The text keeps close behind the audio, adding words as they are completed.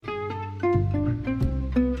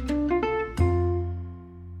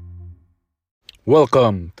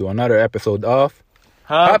Welcome to another episode of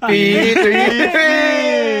Happy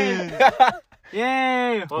Tree!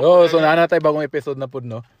 Yay! So naana tayo bagong episode na pod,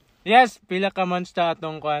 no? Yes, pila ka months ta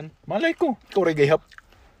atong kwan. Malay ko, ikaw rin gayhap.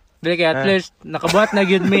 Dili kay at least nakabuhat na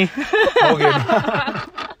gyud me. Okay.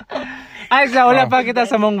 Ay, sa wala pa kita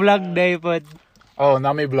sa mong vlog day pod. Na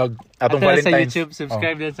may vlog. Atong Ato sa Valentine's. YouTube,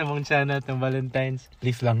 subscribe din sa mong channel tong Valentine's.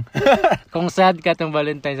 Please lang. Kung sad ka tong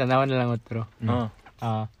Valentine's, anawan na lang utro.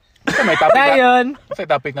 Sa may topic na. Dayon, Sa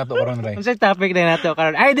topic na to karon ray. unsay topic din nato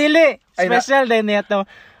karon? Ay dili, special din nato.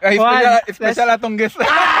 Ay, special atong guest.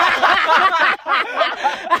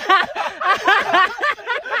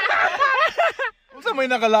 Unsa may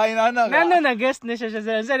nakalain ana? Nano na guest ni siya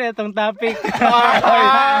sa itong topic.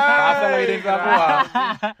 Pasalay din sa ako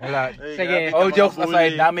Wala. Sige. All jokes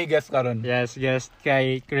aside, nami guest karon. Yes,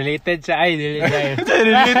 kay related siya. Ay, dili kayo.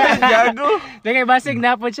 Related, gago. Dili kay basig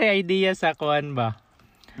na po siya idea sa kuan ba?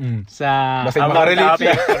 Sa Basig makarelate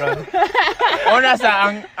siya. Una sa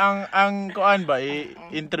ang kuan ba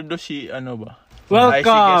i-introduce si ano ba?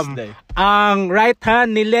 Welcome ang right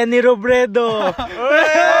hand ni Lenny Robredo.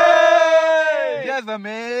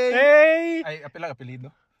 Jessamay! Hey! Ay, apelido.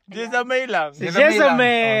 Jessamay lang. Si Jessamay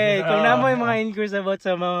Jessamay. Kung namoy mga inquiries about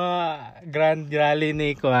sa mga grand rally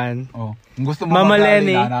ni kuan. Gusto mo Mama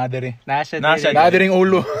Lenny. Nadiri. Nasa Nadiring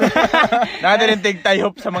ulo. Nada rin tig tie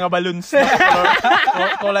hop sa mga balloons.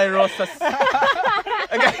 Kulay rosas.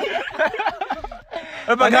 Okay.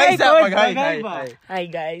 Pag-hi sa pag-hi. Hi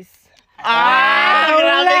guys.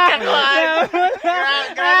 Grabe ka kuan.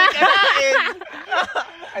 Grabe ka kain.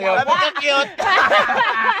 Ayaw. Grabe ka cute.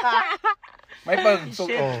 May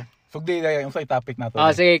sugdi dai yung sa topic na to.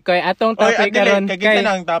 sige, kay atong topic karon kay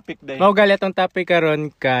kita ang topic day. mao gali atong topic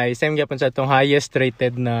karon kay same gyapon sa atong highest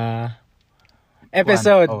rated na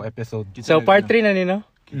episode. Episode. So part 3 na ni no?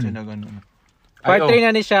 Kitsa na ganun. Part 3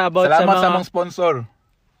 na ni siya about Salamat sa sa mga sponsor.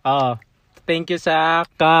 Thank you sa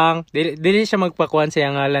Kang. Dili siya magpakuan sa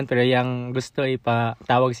iyang ngalan pero yang gusto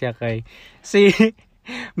ipatawag siya kay si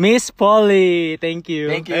Miss Polly. Thank you.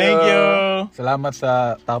 Thank you. Salamat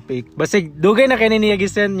sa topic. Basig dugay na kay niya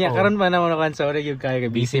gisend niya karon pa naman ako sorry gyud kay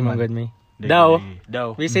busy man gud me. Daw.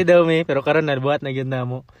 Busy daw me pero karon na buhat na gyud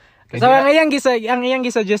namo. So ang iyang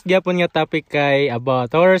gisuggest gyapon nga topic kay about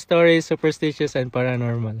horror stories, superstitious and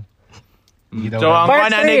paranormal. So ang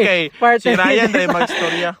Part panani three. kay Part si three. Ryan day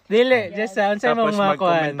magstorya. Dili, just unsay mong Tapos mga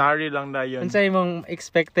kuan. mag-commentary lang dayon. Unsay mong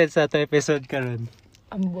expected sa to episode karon?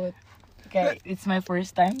 Ambot. Okay, it's my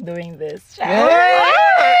first time doing this.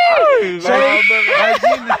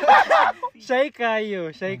 Shy kayo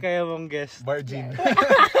mong guest. Virgin.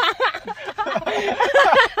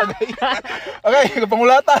 Okay,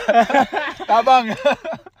 pangulata. Tabang.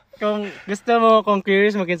 Kung gusto mo, kung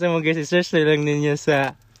curious mo kinsa mong guest, search na lang ninyo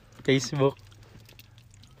sa Facebook.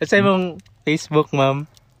 At sa mong Facebook, ma'am.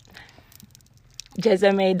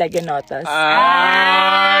 Jessamay Daganotas.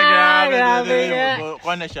 grabe nga.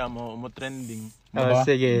 Kuha na siya mo trending.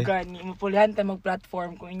 Sige. Gani, mapulihan tayo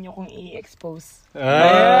mag-platform kung inyo kung i-expose.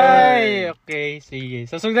 Ay, okay, sige.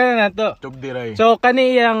 So, sugdan na nato. Tugdiray. So,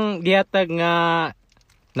 kaniyang gihatag nga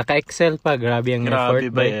naka-excel pa. Grabe ang effort.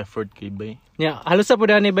 Grabe ba effort kay bay? Nya, halos sa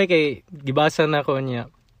pudani ba kay gibasa na ko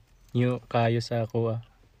niya. New kayo sa ako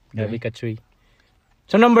Grabe ka, Chuy.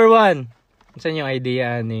 So, number 1. Sa inyong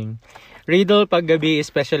idea aning riddle paggabi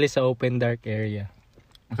especially sa open dark area.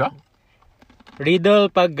 Sa?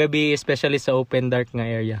 Riddle paggabi especially sa open dark nga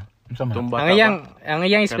area. Tumba Ang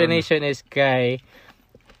iyang explanation is kay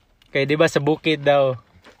di ba sa bukid daw.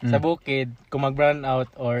 Sa bukid kung mag-brown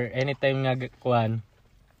out or anytime nga kuan.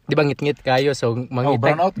 Di ba ngit-ngit kayo so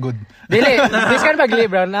mangita. Brown out good. Dili, biskan pagli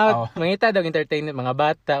brown out. Mangita daw entertainment mga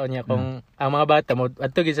bata unya kung ang mga bata mo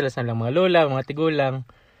adto gid sila sa mga lola, mga tigulang.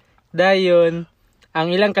 Dayon ang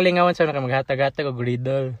ilang kalingawan sa maghatag-hatag og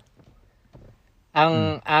riddle.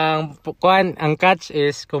 Ang catch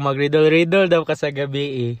is kung mag-riddle daw ka sa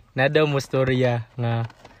gabi na daw mo storya nga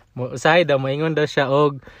usahay daw moingon daw siya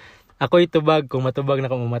og ako'y tubag kung matubag na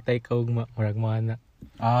ko mamatay ka og murag mana.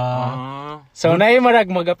 So naay murag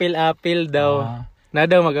mag-apil daw. Na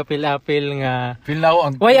daw mag-apil nga Feel na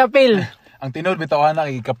ako why apil? ang tinod bitaw ana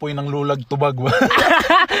kay kapoy ng lulag tubag ba.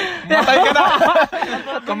 Matay ka na.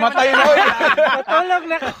 Kamatay na oy. Matulog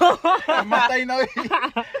na ko. Kamatay na oy.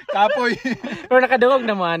 Kapoy. Pero nakadungog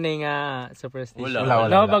na mo ani nga superstition. Wala.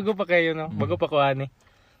 No, bago pa kayo no. Bago pa ko ani.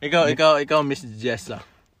 Ikaw Miss Jessa.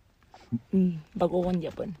 Bago kon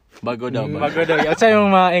Japon. Bago daw ba? Bago daw. At sa yung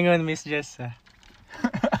maingon Miss Jess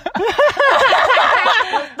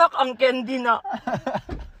Tok ang candy na.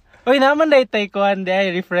 Uy, naman day taekwondo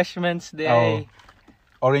day, refreshments day.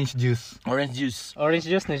 Orange juice. Orange juice. Orange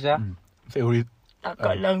juice na siya. Say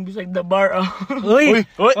Taka lang beside the bar. Uy! Uy!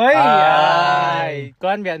 Uy! Ay!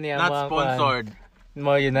 Kuan ba niya Not mga sponsored. kuan?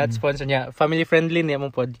 Mo yun, not sponsored niya. Family friendly niya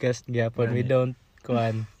mong podcast gyapon. We don't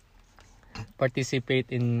kuan participate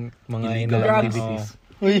in mga Illegal illegal activities.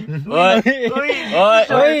 Uy! Oy! Uy! Oy!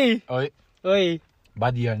 Uy! Oy, Uy!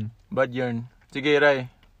 bad yan. Bad yarn. Sige, Ray.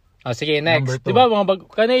 Oh, sige, Number next. 2. Diba, mga bag...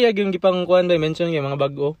 Kanaya yung gipang kuan ba, mention yung mga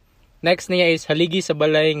bago. Next niya is haligi sa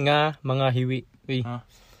balay nga mga hiwi. Uy.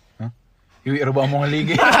 Iwi ba ang mga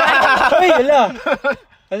ligi? Uy, hala!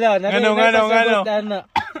 Hala, Ngano. Ana.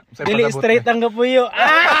 Sa Dili pasabot straight ang kapuyo.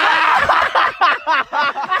 Ay!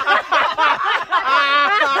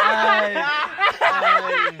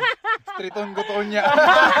 Straight on gutoon niya.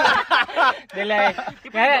 Dili.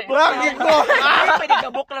 Kaya, Bakit ko? Pwede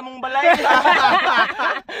kabuk lang mong balay.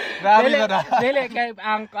 Grabe dili, na na. dili, kay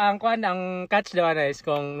ang kuan, ang catch daw na is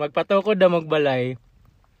kung magpatukod daw magbalay,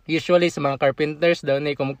 usually sa mga carpenters daw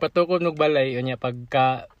ni kung magpatukod magbalay, unya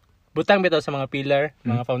pagka butang bitaw sa mga pillar,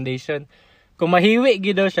 mga foundation. Kung mahiwi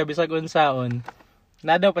gid daw siya bisag unsaon,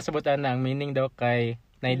 na daw pasabutan na ang meaning daw kay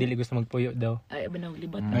na dili gusto magpuyo daw. Ay, abanaw,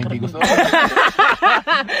 libat. Ay, hindi gusto.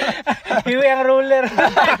 Hiwi ang ruler.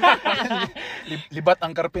 Libat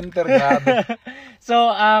ang carpenter, grabe. So,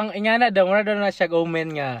 ang ingana daw, mura daw na siya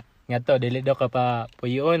omen nga to, dili daw ka pa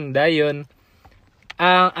puyon. Dayon,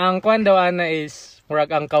 ang kwan daw ana is, murag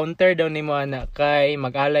ang counter daw nimo ana, kay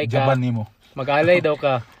mag-alay ka. Jaban nimo. Mag-alay daw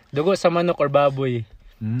ka. Dugo sa manok or baboy.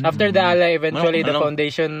 After the alay, eventually the Ano?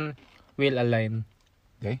 foundation will align.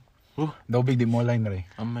 Okay? Daw big di mo line rin.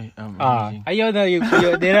 Ayaw na yung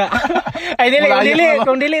puyo, dira. Ay, dili, Wala, kung dili, ayaw na.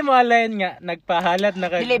 kung dili mo align nga, nagpahalat na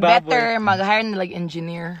kay Dili, baboy. better mag-hire na like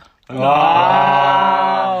engineer.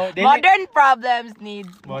 Wow! Dili, Modern problems need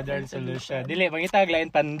modern solution. Dili, mangitag lain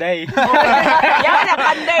panday. Yan na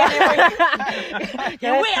panday.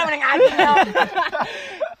 Iwi ang nang agin na.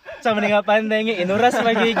 Sa mga nga panday nga, inuras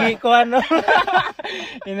magigi ko ano.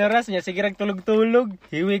 Inuras niya, sige tulog-tulog.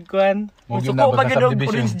 Hiwig ko an. Huwag yun Suko na ba sa gano'ng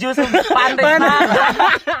subdivision. orange juice ang panday na.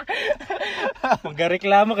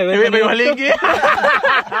 Magreklamo kay Iwi ba yung haligi?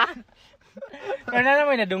 Pero na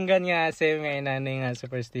naman nadunggan nga same nga inanay nga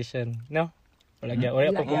superstition. No? Wala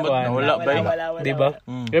pa kung kuhan. Nawala ba yun? Wala. Di ba?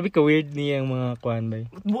 Grabe ka weird niya yung mga kuhan ba.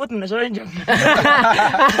 Buot mo na sorry dyan.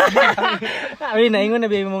 Ay, naingon na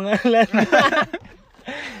ba yung mga alam.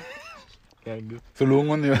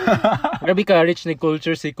 Sulungon yun. Grabe ka rich ni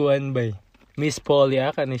culture si kuhan ba. Miss Polly,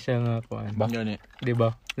 ka ni siya nga kuhan. Ba? Yan eh. Di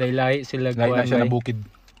ba? Lahi sila Lahat na kuhan siya ba. na bukid.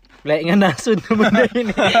 Lahi nga nasod naman na yun.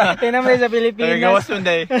 Tingnan mo yun sa Gawas Pilipinas.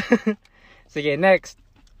 sunday. Sige, next.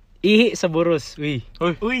 Ihi sa burus. Uy.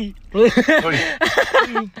 Uy. Uy. Uy.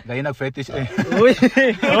 Dahil nag-fetish eh. Uy.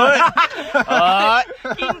 Uy. Ay.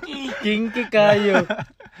 Kinky kayo.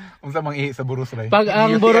 Kung sa mga ihi sa burus rin. Pag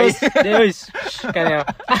ang burus. Deus. Kanya.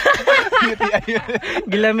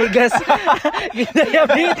 Gilamigas.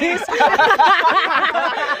 Ginayabitis.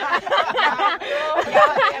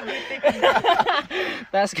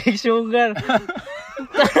 Taas kay sugar.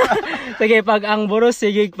 Sige, pag ang burus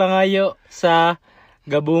sige pangayo sa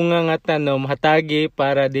gabunga nga tanom hatagi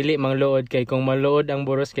para dili mangluod kay kung maluod ang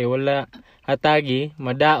burus kay wala hatagi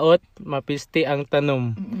madaot mapisti ang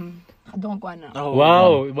tanom. Kadong ko na. Oh,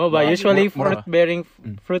 Wow, mo ba usually Mura.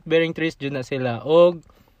 fruit bearing trees jud na sila og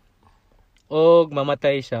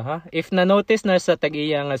mamatay siya ha. If na notice na sa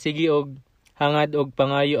tag-iya nga sige og hangad og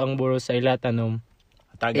pangayo ang burus sa ila tanom.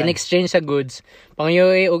 Tagan. In exchange sa goods,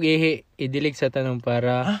 pangayoy og ihi idilig sa tanom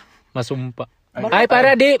para masumpa. Ay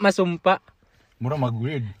para di masumpa. Mura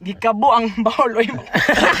mag-weird. Gikabo ang bawal. Oy.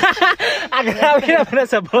 Grabe na pala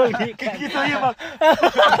sa body ka.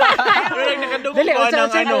 Dali,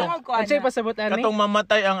 unsay pasabot ani? Katong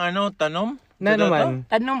mamatay ang tanom? Na naman.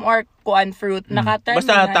 Tanom or kuan fruit. Nakaturn.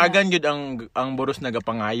 Basta tagan yun ang buros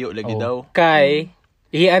nagapangayo lagi Oh. daw. Kay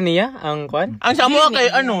ihian niya ang kwan? Ang samo kay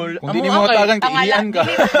Kung di mo tagan, kiiyan ka.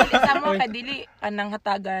 Dili sa mo kay dili anang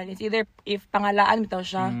hatagan. It's either if pangalaan bitaw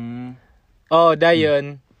siya. Oh,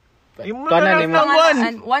 dayon. Kana ni mo.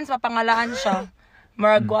 Pangalaan, once mapangalaan siya,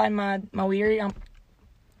 murag kuan ma-weary ang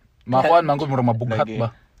Makuan, mangkot, mura mabughat Lagi.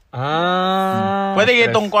 ba? Pwede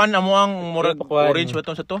itong kuan amo ang murag Yung kuan. orange ba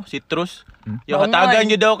tong sa to? Citrus. Yung Bangon. hatagan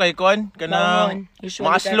nyo daw kay kuan kana Bangon. Usually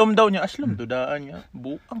maaslom daw niya, aslom dudaan niya.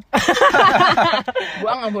 Buang.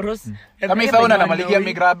 buang ang burus. Kami sa una na maligyan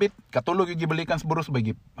may grabit. Katulog yung gibalikan sa burus ba?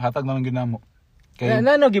 Hatag naman ginamo. Kay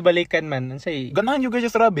Ano gibalikan man unsay? ganahan yung guys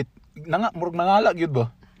sa rabbit. Murag nangala gyud ba?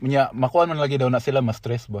 Munya makuan man lagi daw na sila mas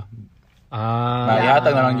stress ba? Ihatag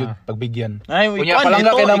na lang yun pagbigyan. Ay, Kunya, kuan palangga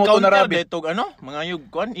dito, kay namo to na i-counter rabbit. dito, mga yug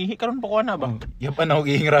kuan ihi karon pa kuan na ba? Yan pa na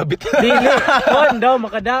hugihing rabbit. Dili, kon daw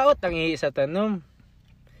makadaot ang ihi sa tanom.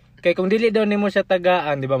 Kay kung dili daw nimo siya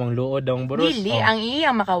tagaan, di ba, mangluod daw ang buros. Dili, ang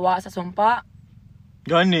iyang makawa sa sumpa.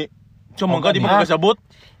 Gani. So, mangga, di ba kasabot?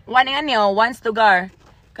 Wani nga niyo, once lugar.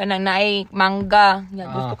 Kanang naay mangga. Nya,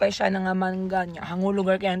 gusto kay siya nga mangga niya. Hango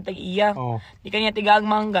lugar kay ang tag-iya. Di kanya tigaag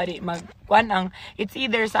mangga. Di magkuan ang, it's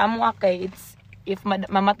either sa amo kay, it's, if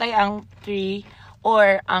mamatay ang tree,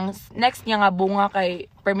 or ang next niya nga bunga kay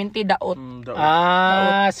perminti daot.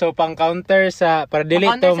 So pang counter sa para dili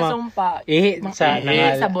to sa sumpa. Ihi sa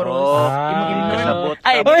nangal. Sa boros. Kasabot.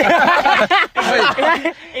 Ay,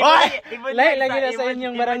 Lagi na sa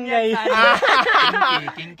inyong barangay.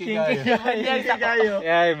 Kinky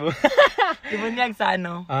Ay, Ibunyag sa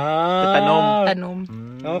ano? Tanom.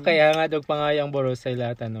 Okay, nga dog pangayang boros sa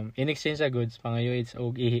ila tanom. In exchange sa goods, pangayo it's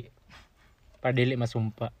og ihi. Para dili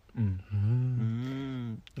masumpa.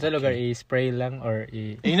 Sa lugar i-spray lang or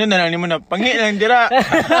Ino na lang nimo na panghi lang dira.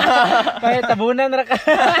 Kaya tabunan ra ka.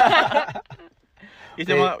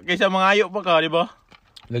 Kaysa mga ayo pa ka, di ba?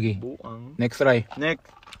 Lagi. Next try. Next.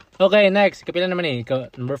 Okay, next. Kapila naman eh.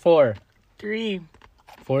 Number 4. 3.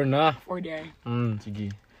 4 na. 4 there.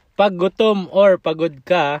 Sige. Pag gutom or pagod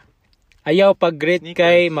ka, ayaw pag-greet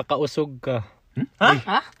kay makausog ka.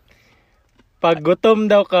 Ha? Pag gutom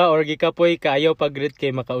daw ka or gikapoy ka, ayaw pag-greet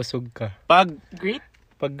kay makausog ka. Pag Greet?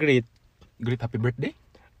 Pag-greet. Great happy birthday.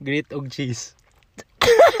 Greet og cheese.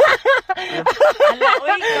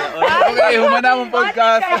 Okay, humana mong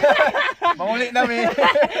podcast. Manguli namin.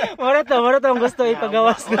 Mura to ang gusto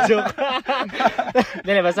ipagawas na joke.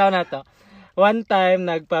 Dili, basaw na to. One time,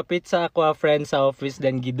 nagpa-pizza ako a friend sa office,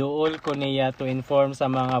 then giduol ko niya to inform sa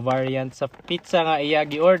mga variant sa pizza nga iya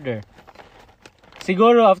gi-order.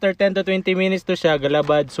 Siguro after 10 to 20 minutes to siya,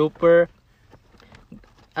 galabad, super.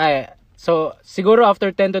 Siguro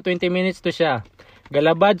after 10 to 20 minutes to siya.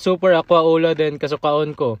 Galabad, super aqua ulo din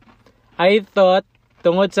kasukaon ko. I thought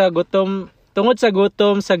tungod sa gutom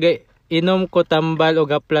sa inom ko tambal o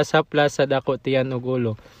haplas sa dako tiyan ug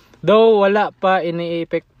ulo. Though wala pa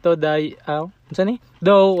iniepekto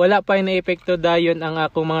dayon ang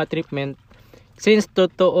akong mga treatment. Since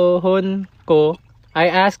totoohon ko, I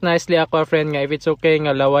asked nicely ako a friend nga if it's okay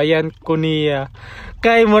nga lawayan ko niya.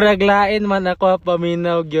 Kay murag lain man ako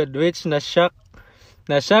paminaw gyud, which na shock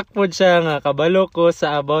pud siya nga kabalo ko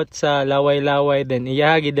sa about sa laway-laway, then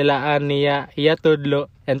iya gidalaan niya iya tudlo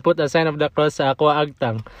and put a sign of the cross sa ako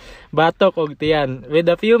agtang batok og tiyan. With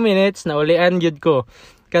a few minutes na ulian gyud ko.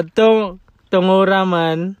 Kadtong tungura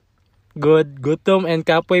man good, gutom and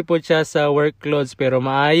kapoy po siya sa work clothes, pero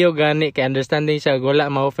maayo gani kay understanding siya,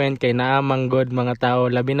 wala ma-offend kay naamang good mga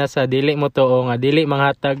tao, labi na sa dili mo to nga dili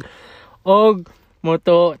manghatag og mo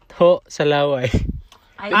to sa laway.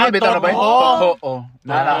 Bitaw na ba? Oo.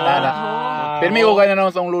 Nana. Pero may ugay na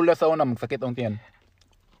naman sa lula sa una, magsakit ang tiyan.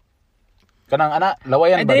 Kanang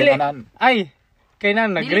lawayan ba din anan? Ay, kay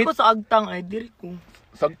nang Dili nag-greet. ko sa agtang, dili ko.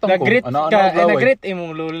 Sagtang ko. Nag-greet ka, nag-greet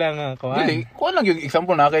imong lula nga ko. Dili, kuha lang yung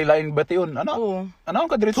example na kay lain bati yun. Oo. Ano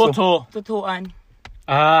ang kadiretso? Tutuan.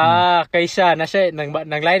 Kay siya na siya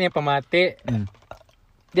naglain yung pamati.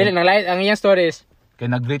 Dili naglain ang iyang stories.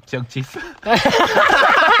 Kay nag-greet siya og cheese.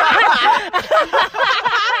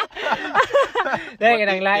 Dahil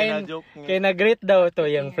naglain kay nag-greet daw to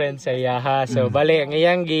yung friend sa Yaha. So bali ang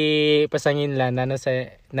iyang gipasangin lang nano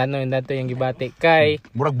nato yung gibati kay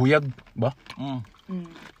Murag buyag ba?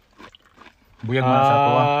 Buyag man sa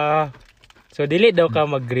ato. So dili daw ka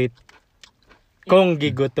mag-greet kung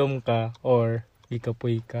gigutom ka or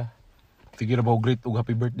gikapoy ka. Sige ra ba greet og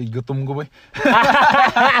happy birthday gutom ko ba?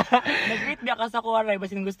 Nag-greet biya ka sa kuwaray,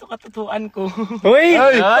 basin gusto ka tutuan ko. Uy!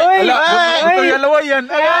 Gusto yung lawayan.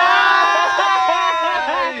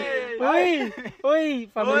 Uy,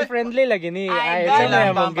 family friendly lagi ni. Ay, Sa gala,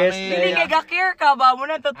 mga mong guest. Dili kay gakir ka ba mo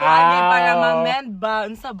na tutuan para ma-mend ba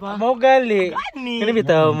unsa ba? Mo gali. Gani. Kani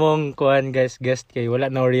bitaw mong kuan guys, guest kay wala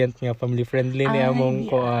na orient nga family friendly ni among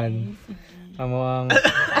kuan. Amo ang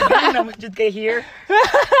Gani na mo jud kay here.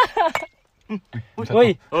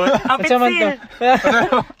 Uy, Ang sa man to. pitsil.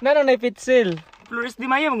 Nanong na pitsil. Flores di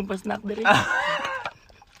Mayo magpa-snack diri.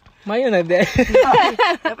 Mayo na de.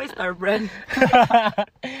 Dapat Star Brand.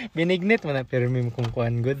 Binignit man na permi mo kung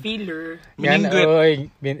kuan good. Filler. Yan, Biningwit.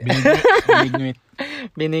 oy. Binignit.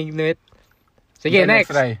 Binignit. Sige,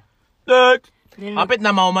 next. Try. Apit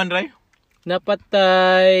na mauman, Ray.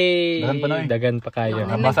 Napatay. Dagan pa na eh. Dagan pa kayo.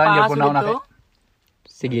 Basahan niyo po na una kay.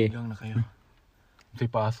 Sige. Lang na kayo.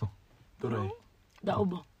 Si paso. Turay. Dao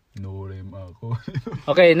ba? No rem ako.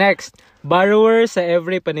 Okay, next. Borrower sa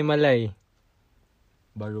every panimalay.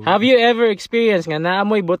 Have you ever experienced nga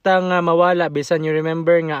naamoy butang nga mawala bisan you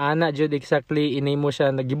remember nga ana jud exactly inimo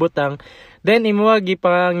siya nagibutang, then imo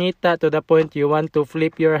gipangita to the point you want to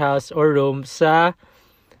flip your house or room sa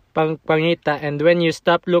pangita, and when you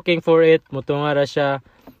stop looking for it, mutunga ra siya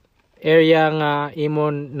area nga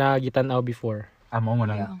imon na gitanaw before. Mo mo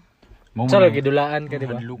lang. Mo mo So, lang. gidulaan ka, di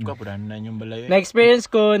ba? Luka po na yung balay.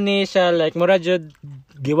 Na-experience ko ni siya, like, mura jud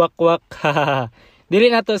giwakwak.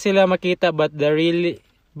 Dili na to sila makita, but the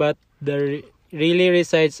really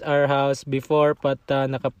resides our house before pata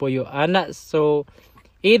nakapuyo. Ana, so,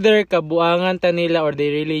 either kabuangan ta nila or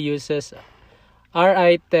they really uses our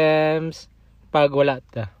items pag wala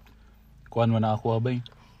ta. Kuan mo na ako abay.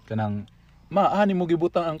 Kanang ani mo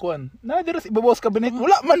gibutang ang kuan. Na dira sa ibabaw sa cabinet.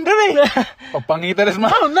 Wala man diri. Pagpangita res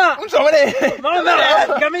ma. Na! Unsa man eh?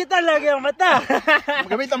 Gamitan lagi ang mata!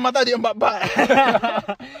 Gamit ang mata di ang baba.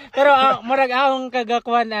 Pero murag akong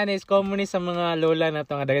kagakuan anis common sa mga lola na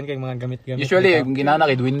to nga dagan kay mga gamit-gamit. Usually kung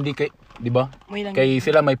ginana kay Windy kay, di ba? Muy lang. Kay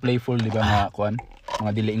sila may playful di ba nga kuan,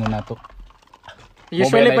 mga diliingon nato.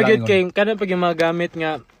 Usually Mobile pag yun lang kay kanon pag yung mga gamit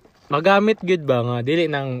nga magamit gud ba nga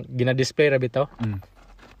dili nang gina-display ra bitaw.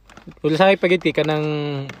 Ulasay pag yun kay kanang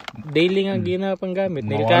daily nga ginapang gamit.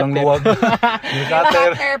 Nail Walang cutter. luwag. Nail cutter.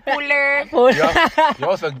 Cutter, puller.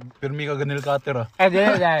 Yo, sa pirmi ka ganil cutter ah. Dili.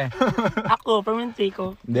 Ako, permanente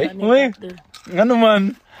ko. Hindi? Uy. Ngano man?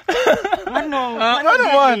 Ano? Ngano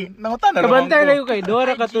man? Nangutan na Kabantay lang ko kay duha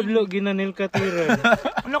ra ka tudlo ginanil cutter.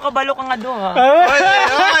 Ano kabalo ka nga do ha?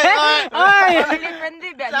 Ay! Family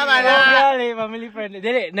friendly ba? Family friendly.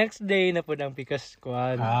 Dili, next day na po ng pikas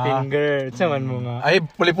kuan, finger. Saman mo nga. Ay,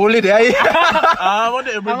 puli-puli di ay. Mo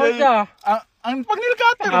na Ako everyday. siya. Ang pag nail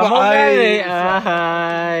cutter ba? Amo gali.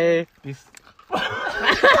 Ay.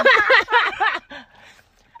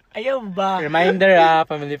 Ayaw ba? Reminder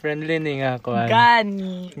family friendly ni nga kuan.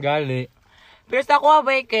 Gani. Gali. Pero sa ako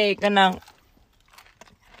abay kay kanang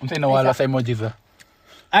Unsay nawala sa emojis ah?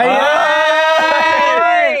 Ay!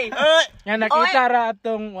 Ay! Nga nakita ra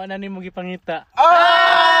atong wala nimo gipangita.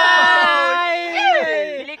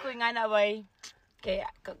 Dili ko nga na bay. Kay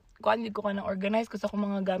kuan gid ko kanang organize ko sa akong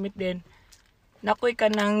mga gamit din. Nakoy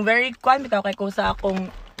kanang very kuan bitaw kay ko sa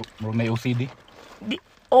akong Murag may OCD.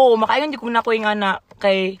 makayon di ko nakoy nga na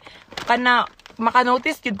kay kana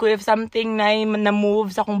maka-notice gid ko if something na move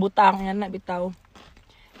sa akong butang nga na bitaw.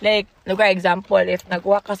 Like, lugar example, if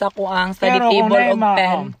nagwa ka sa ako ang study table o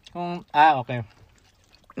pen, okay.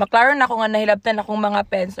 maklaro na ako nga nahilabtan akong mga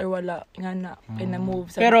pens or wala nga na move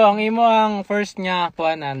sa Pero ang imo ang first nga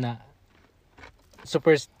kuan ana.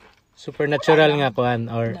 Supernatural nga kuan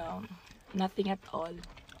or no, nothing at all.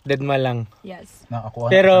 deadma lang. Yes. Na ako.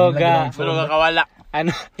 Pero Pero kakawala. ano,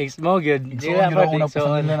 mo good. So, Dila pa una din pa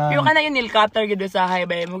sa nila na. Pero ka na yung nail cutter gid sa hay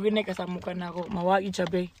bay, mo ginay kasamo ka na ako. Mawagi siya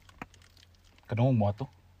bay. Kanong mo ato?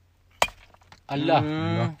 Allah.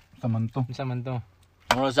 Saman to. Unsa man to?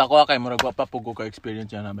 Mura sa ako kay murag wa pa pugo ka experience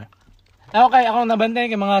yan na ba. Okay, ako nabantay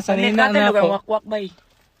kay mga Nail sanina cutter na lugar ako. wakwak bay.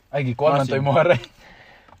 Ay, gikuan man to mo haray.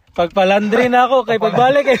 Pagpalandri na ako kay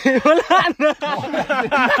pagbalik kay wala na.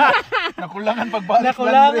 Nakulangan pagbalik.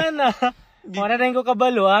 Nakulangan na. Wala na ko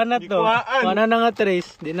kabalo, ana to. Gikuhaan. Wala na nga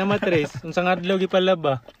trace, di na matrace. Unsa nga adlaw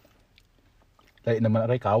gipalaba. Dahil naman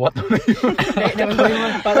aray kawat. Dai naman ko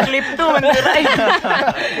yung clip to man diray.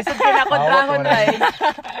 Isip na ko drahon ray.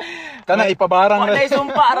 Kana ipabarang Wala ray.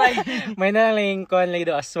 sumpa ray. May nalang kuan lagi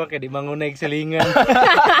do aswang kay di mangunay silingan.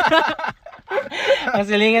 Ang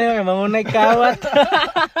silingan mo mangunay kawat.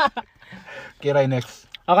 Kiray next.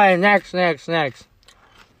 Okay, next.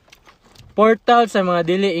 Portal sa mga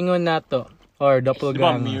dili ingon nato or Di ba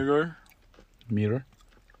doppelganger. mirror?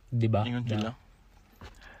 Di ba? Ingon sila.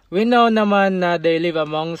 We know naman na they live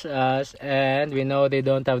amongst us and we know they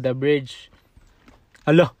don't have the bridge.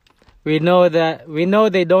 Alo. We know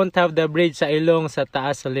they don't have the bridge sa ilong sa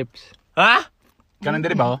taas sa lips. Ha? Kanan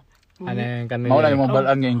diri ba? Ano yung kanila? Mawala yung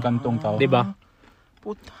balaan nga yung kantong tao. Di ba?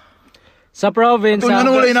 Puta. Sa province Tun,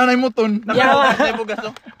 ano wala yung nanay mo, Tun? Nakakasay po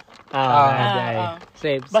gaso.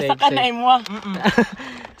 Save. Basta ka na mo.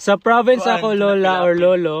 Sa province ako lola or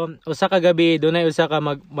lolo, usa ka gabi dunay usa ka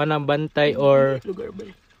manambantay or Lugar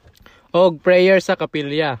bay. og prayer sa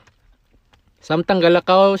kapilya. Samtang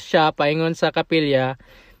galakaw siya paingon sa kapilya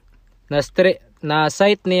na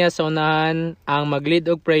site niya sa unahan ang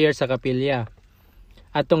maglid og prayer sa kapilya.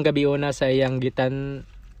 Atong gabi una sa iyang gitan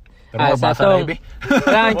Pero mabasa na ibi.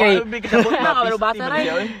 Kailangan kay Basa ray.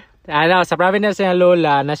 sa province niya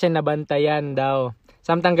lola na siya nabantayan daw.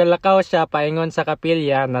 Samtang galakaw siya paingon sa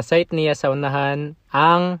kapilya na site niya sa unahan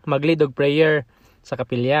ang maglid og prayer sa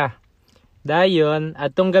kapilya. Dayon,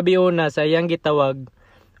 atong gabi una sa iyang gitawag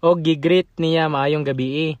o gigreet niya maayong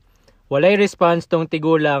gabi. Walay response tong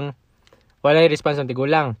tigulang.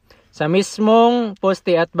 Sa mismong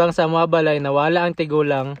poste at bang sa mga balay nawala ang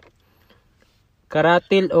tigulang.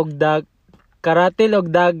 Karatil og karatil og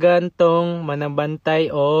dagan tong manambantay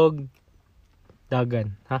og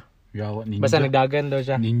dagan, ha? Yawa, ninja. Basta nagdagan daw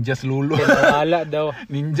siya. Ninja si Lulu. Wala daw.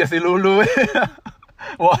 Ninja si Lulu.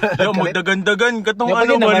 Wala. Yo, magdagan-dagan. Katong Di ba ano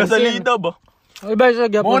din ba, naman nasa sin? lida ba? Iba sa Mo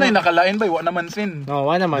gyapon. na yung nakalain ba? Wa naman sin. No,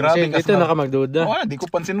 wala naman Grabe sin. ka Dito sa- na ka magduda. Wala, di ko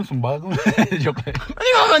pansin nung sumbago. Joke lang. Ano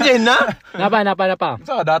yung mga dyan na? Napa.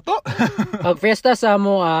 Sa dato? Pag fiesta sa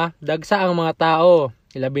Moa, dagsa ang mga tao.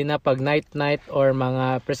 Ilabi na pag night or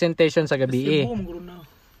mga presentation sa gabi.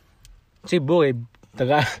 Cebu eh.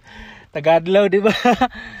 Tagadlaw, di ba?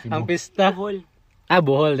 Ang pista. Bohol.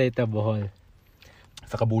 Bohol dito, Bohol.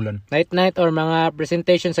 Sa kabulan. Night or mga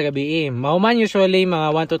presentation sa gabi. Mauman usually mga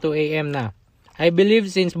 1 to 2 a.m. na. I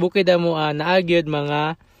believe since Bukid Amoa naagyod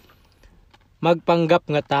mga magpanggap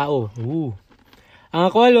nga tao. Ang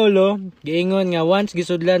ako lolo, giingon nga once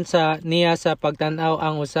gisudlan sa niya sa pagtan-aw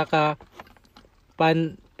ang usa ka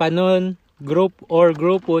panon group or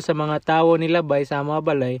grupo sa mga tawo nilabay sa mga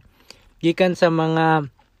balay gikan sa mga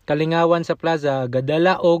kalingawan sa plaza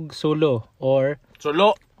gadala og sulo or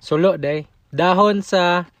sulo day dahon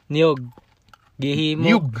sa niyog gihimo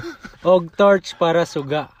Niyog. og torch para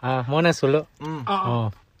suga mo na sulo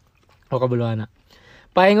Oo. o kabuluhan na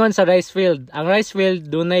paingon sa rice field ang rice field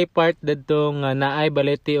dunay part didto nga naay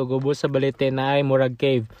balete og ubos sa balete naay murag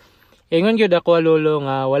cave ingon gyud ako lolo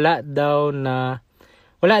nga wala daw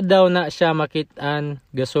na siya makit-an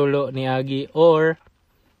gasulo ni Agi or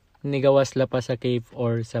nigawas la pa sa cave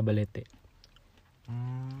or sa balete.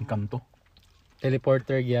 Kanto.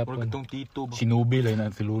 Teleporter Or gyapon. katong tito ba? Shinobi lang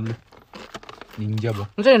na si Lulu. Ninja ba?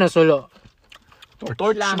 Unsa na sulo?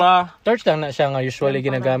 Torch ba? Torch lang na siya nga usually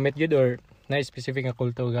ginagamit gyud or na specific nga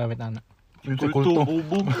kulto gamit ana. Kulto.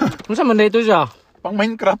 Bubo. Unsa man dito siya? Pang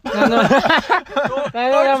Minecraft. Ano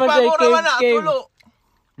naman Torch sa ba? Mura man na, cave. tulo.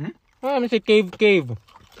 Ano naman sa cave.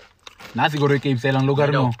 Na siguro yung cave sa ilang lugar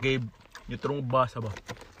mo. Gabe. Yung basa ba?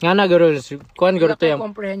 Nga na garo kuan garo to yung.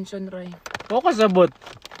 Comprehension, Roy. O kasabot.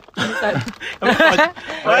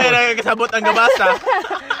 Ay, nagkasabot ang gabasa.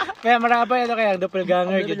 Kaya maraba ito kaya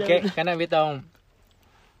doppelganger gyud kay kana bitong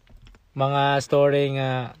mga story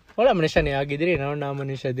nga wala man na siya ni Agi diri naman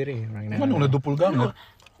ni siya diri. Manong nadupol ganger.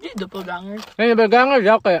 Di, doppelganger. Kaya doppelganger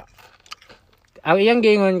daw kaya ang iyang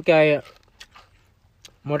gingon kay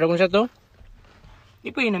mura kung siya to? Di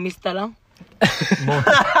pa yun, namista lang.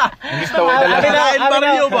 Imbis tawa dala. Tagalain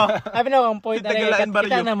baryo ba? Abi na ang point Tagalaan kita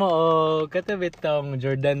baryo. na mo katubit tong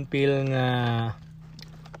Jordan Peele nga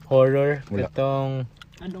horror Wala. katong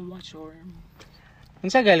I don't watch horror.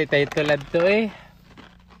 unsa gali title adto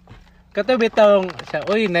katubit tong sa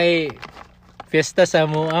uy nay fiesta sa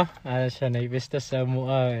Moa siya nay fiesta sa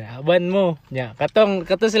Moa aban mo nya katong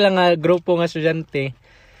sila nga grupo nga estudyante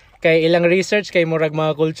kay ilang research kay murag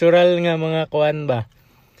mga cultural nga mga kuan ba.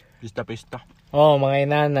 Pista. Mga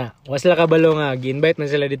inana. Was sila kabalo nga, gi-invite man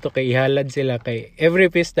sila dito kay ihalad sila kay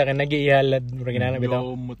every pista kay nag-ihalad murag inana bitaw.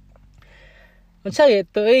 Unsa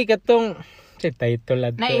ito katong si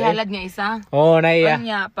title adto. Naihalad nga isa. Naiya.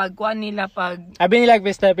 Kanya, pag kuan nila, pag... Abi nila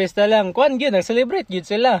pista lang. Kuan gyud nag-celebrate gyud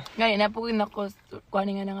sila. Ngayon, napugin ako,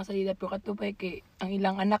 kuan nga nga sa lida, pero katupay kay ang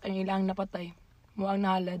ilang anak, ang ilang napatay. Muang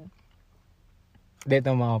nahalad.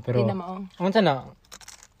 Dito mao pero Di na mao. unsa na?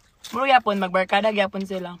 Muro yapon, magbarkada yapon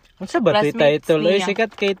sila. Unsa ba ti Classmates title? Oy niya.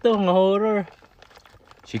 sikat kay ito nga horror.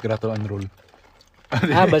 Secret to unroll.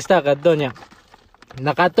 Basta kadto nya.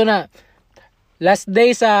 Nakato na last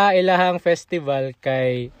day sa ilahang festival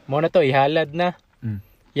kay mo na to ihalad na.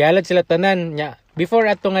 Ihalad sila tanan nya. Before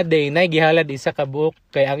ato nga day nay gihalad isa ka buok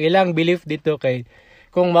kay ang ilang belief dito kay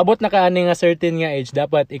kung mabot na ka ani nga certain nga age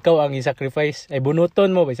dapat ikaw ang i-sacrifice ay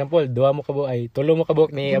bunuton mo for example duha mo ka buok ay tulo mo ka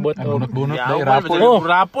buok ni abot og Bunot-bunot Yeah, daw.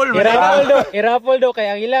 Rapol. Rapol. irapol do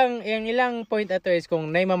kay ang ilang point ato is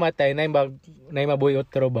kung nay mamatay nay mabuhi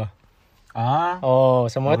otro ba.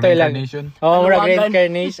 Sa mga to ilang. Reincarnation. Mura Panuwagan.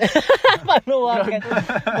 reincarnation. Panuwagan.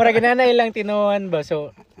 Mura ginana ilang tinuan ba.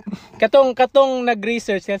 So katong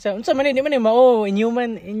nag-research sa unsa man di man mao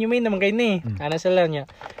inhuman naman kay ni. Ana sila niya.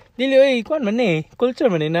 Dili oy kuan man culture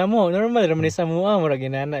man namo. Normal ra man sa mua mura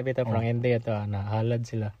ginana bitaw prang ende ato nahalad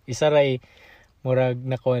sila. Isa ray murag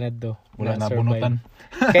nakuha na do. Wala na survive. bunutan.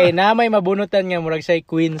 Kay na may mabunutan nga murag siya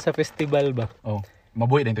queen sa festival ba.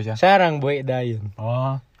 Mabuhi din to siya. Sarang buhi dayon.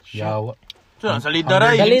 Yawa. Sa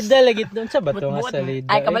lidaray. Salida lagi doon sa bato nga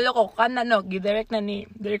salida. Ay, kabalo ko, kan gidirect na ni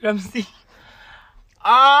Derek Ramsey.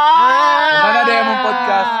 Mana din mong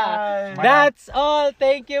podcast. That's all.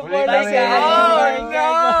 Thank you for Ulit listening.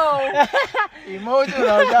 kami.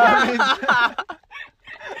 Emotional damage.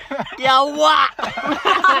 Yawa!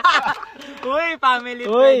 Uy, family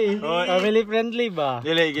Uy, Uy. family friendly ba?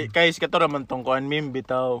 Dili, guys, kato raman tong kuan meme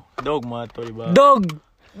bitaw. Dog mga to, iba? Dog!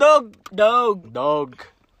 Dog. Dog. Dog.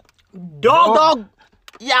 Dog.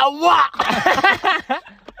 Yawa.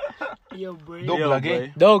 Yo, boy. Dog lagi.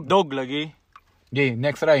 Dog lagi. Okay,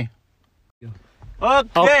 next try.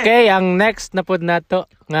 Okay. Okay, ang next na pod nato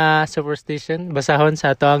nga superstition basahon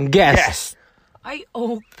sa ato ang guest. Ay,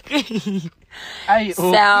 okay. Ay,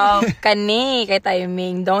 So, kani kay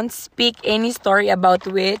timing, don't speak any story about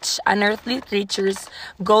which unearthly creatures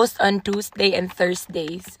ghost on Tuesday and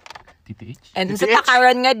Thursdays. TTH? And sa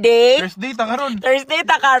takaran nga day, Thursday takaron. Thursday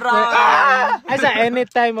takaran. Asa any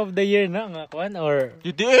time of the year na nga kuan or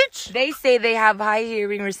TTH. They say they have high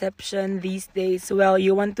hearing reception these days. Well,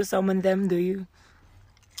 you want to summon them, do you?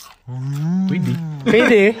 Pwede.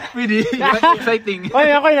 pwede? Pwede. Exciting. Oy,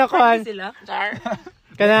 ako na kuan. Sila? Char.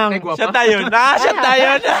 Kanang Siya tayo na. Siya tayo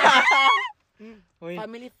na.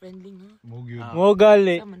 Family friendly nga. mo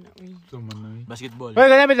gali. Tama na, uy. Basketball. Oy,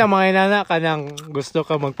 kanapit lang mga inana kanang gusto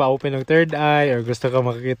ka magpa-open ng third eye or gusto ka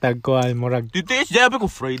makakitag kuan murag. TTH, jabi ko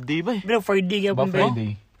Friday ba? Bro, Friday ka Ba ba?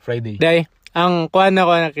 Friday. Day, ang kuan na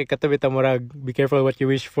ko nakikatabi ta murag be careful what you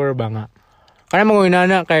wish for ba nga. Kana mga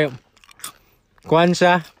inana kay kuan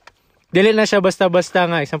siya. Dili na siya basta-basta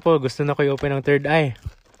nga. Example, gusto na ko i-open ng third eye.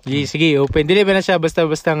 Sige, open. Dili ba na siya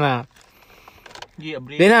basta-basta nga. Di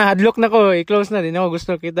na, hadlock na ko. I-close na. Di na ko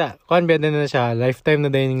gusto kita. Kuan ba na siya. Lifetime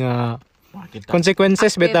na din nga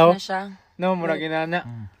consequences Active bitaw. na siya. No, murag inana.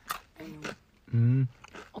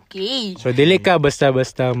 Okay. So, dili ka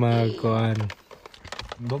basta-basta mag-kuan.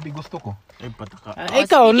 Dobi gusto ko. Ay, pataka.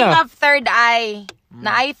 Ikaw Speaking na. of third eye,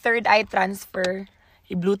 na ay third eye transfer.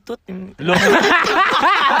 I-Bluetooth.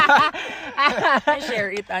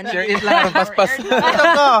 Share it, ano? Share it lang. Paspas.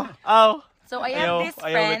 Aw. So, I have this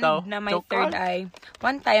friend bitaw. na may Joke third eye.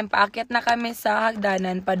 One time, paakyat na kami sa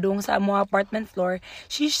hagdanan, padung sa mga apartment floor.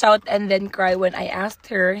 She shout and then cry when I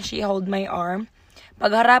asked her. She hold my arm.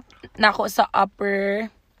 Pagharap na ako sa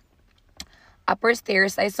upper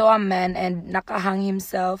stairs, I saw a man and nakahang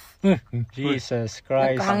himself. Jesus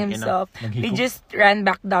Christ. Nakahang himself. He just ran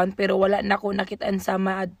back down pero wala na ako nakitaan sa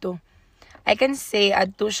adto. I can say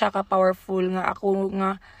adto siya ka powerful nga ako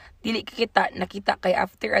nga dili nakita kay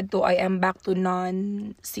after adto I am back to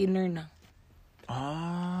non-sinner na.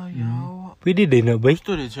 Yawa. Pwede din na ba?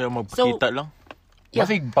 Gusto din siya magpakita lang.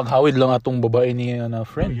 Kasi paghawid lang atong babae ni na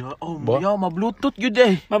friend. Ba? Ma-Bluetooth yun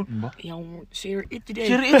eh. Yung share it today.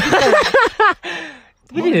 Share it.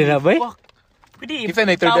 Pwede din na ba? Pwede. Kita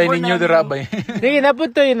na third eye ninyo dira ba? Sige,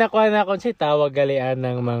 napunto yun nakuha na ako si tawag galian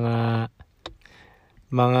ng mga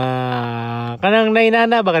kanang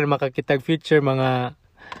nainana baka makakitag future mga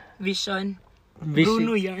Vision.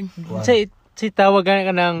 Bruno yan. si tawag ka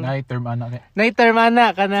ng Night term anak. night term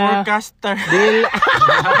ana kana Forecaster.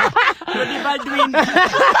 Rudy Baldwin.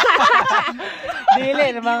 dili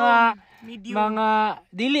na mga Medium. mga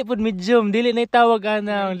dili pud medium dili na tawag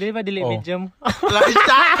ana dili ba dili medium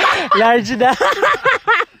large da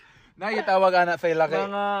Nagitawag anak sa ila kay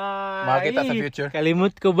mga makita sa future.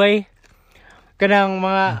 kalimot ko bay kanang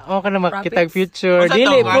mga kanang makitag Prophets? future Sa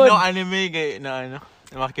dili tawag, pud ano, anime gay na ano.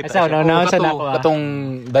 Makita asa siya. na sa nako Katong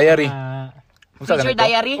diary. Future ganito?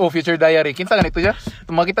 diary? Oh, future diary. Kinsa ganito siya?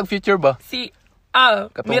 Tumakitag future ba? Si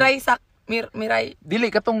Katong- Miray. Dili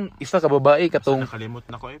katong isa ka babae katong Nakalimot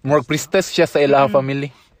na ko eh. more priestess siya sa ila family.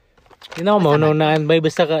 Di na ko maunaan bay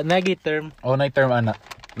basta ka nagi term. Oh, night term anak.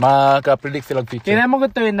 Maka-predict sila future. Kaya naman ko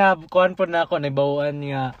to na kuan po na ako nabawaan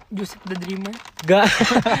nga Joseph the Dreamer. ga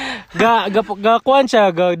kuan siya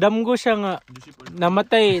ga damgo siya nga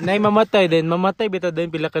namatay mamatay din mamatay bitaw din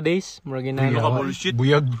pila ka days murag Ano ka ginana. bullshit?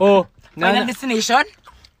 Buyag. Oh, Final Destination?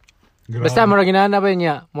 basta murag ginana ba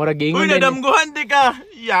niya murag Uy, giingon din. nadamguhan di ka.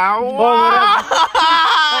 Yawa. Oh, murag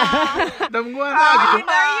Damguan na.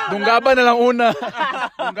 Dunggaban na lang una.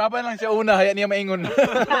 Dunggaban lang siya una. Haya niya maingon.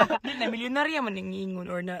 Hindi na, milyonarya man yung ingon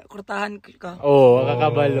or na kurtahan ka. oh,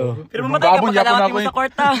 kakabalo. Pero mamatay ka Dunggaban yapon pagkalawat ako mo sa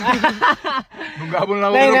kwarta. Dunggaban lang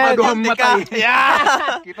ako. Nay, Kita nay, duhang matay. Yeah.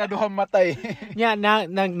 Kita duhang matay. Nya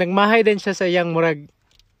nagmahay din siya sa iyang murag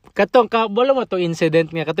katong wala mo to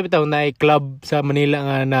incident nga katong bitaw na club sa Manila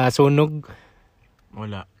nga nasunog.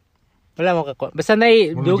 Wala. Wala mo ka basta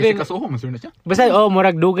nay dugay Jessica Soho, masur na siya. basta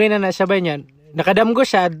murag dugay na siya ba niya nakadamgo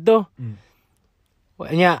siya adto.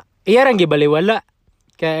 Nya iya rang gibaliwala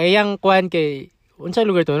kay iyang kuan kay unsa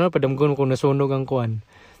lugar to no padamgon kung nasunog ang kuan.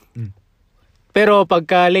 Pero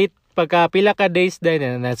pagka pila ka days din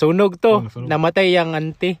na nasunog to, nasunog. namatay yang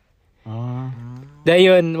auntie. Ah.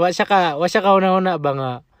 Dayon wa siya ka una ba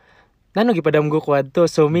nga nano gipadamgo ko adto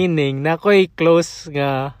so meaning na ko'y close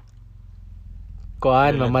nga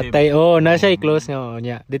kuan Relative. mamatay na siya close nga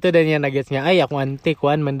nya dito din niya nagets niya ay ako auntie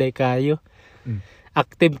kuan manday kayo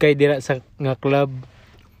active kay dira sa nga club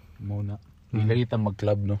Muna. Ilagita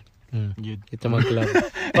mag-club, no? Yun. Ito mag-club.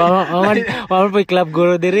 Wala pa yung club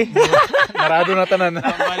guru diri. Narado na tanan.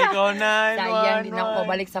 Balik ko na. Sayang, di na ako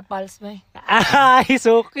balik sa Pulse, bay. Ay,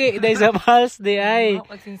 suki. Dahil sa pals, di ay. Ako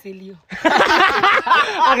pagsinsilyo.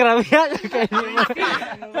 Grabe yan.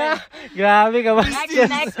 Grabe ka ba?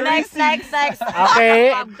 Next.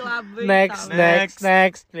 Okay. Club,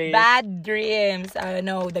 Next, please. Bad dreams. I don't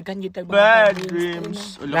know. Daghan yung Bad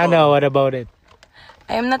dreams. No, what about it?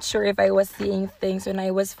 I am not sure if I was seeing things when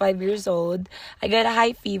I was 5 years old. I got a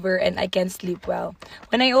high fever and I can't sleep well.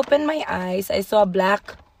 When I opened my eyes, I saw a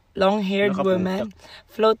black, long-haired woman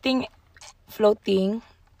floating.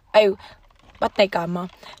 Ay, patay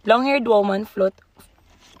kama. Long-haired woman floating.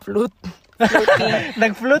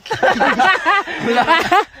 Nag-float.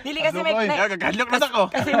 Dili kasi may Gagadlok na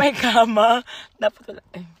ako. kasi may kama. Dapat wala.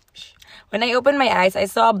 When I opened my eyes, I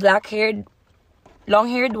saw a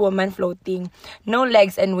long-haired woman floating, no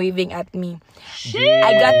legs and waving at me.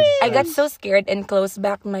 I got so scared and closed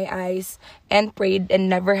back my eyes and prayed and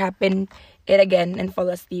never happened it again and fall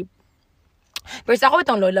asleep. Pero sa ako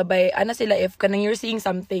itong lullaby, ano sila if kanang you're seeing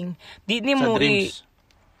something, di ni Sa mo dreams.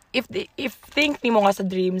 if think ni mo nga sa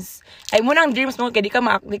dreams, ay muna ang dreams mo kay di ka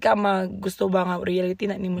gusto ba nga reality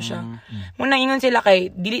na nimo siya. Muna ingon sila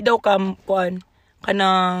kay dili daw ka kuan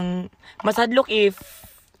kanang masadlok if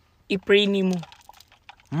i-pray nimo.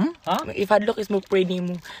 If hadlok is mo pray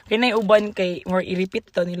nimo. Kay nay uban kay more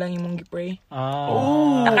i-repeat to nila imong gi-pray.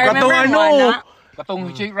 Oh, Naka-remember katong mo ano? na,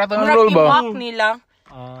 Katong check ratong murag roll ba? i-mock nila.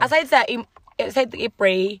 Aside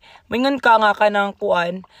i-pray, mingon ka nga kanang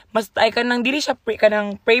kuan, mas ay kanang dili siya pray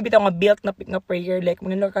kanang pray bitaw nga built na prayer like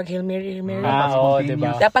mingon kag Hail Mary. Oo,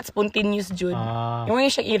 diba? Dapat spontaneous jud. Yung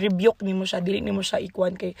nga siya i-rebuke nimo siya, dili nimo siya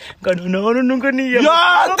ikuan kay ganun nung kaniya. No!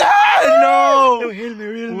 Hail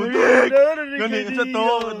Mary. Ganun sa to.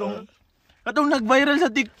 Katong nag-viral sa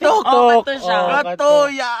TikTok. Oh, kato siya. Kato,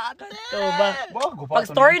 yate. Pag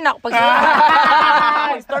story pag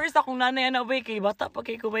story sa akong nanay ana bay kay bata pa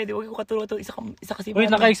kay ko bay di ko katulog to isa kasi Wait,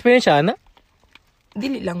 naka-experience siya, ana?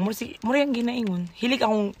 dili lang mo yung ginaingon. Hilig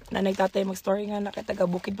akong nanay tatay mag-story nga nakita taga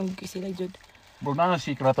bukid ng sila jud. Bro, na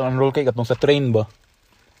si ratong roll kay katong sa train ba?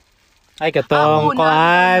 Ay, katong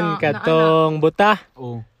kuan, katong buta.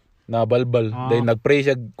 Oo. Na balbal. Dahil nag-pray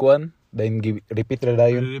siya kuan. Dahil repeat ra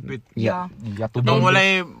dayon. Repeat. Yeah. Katong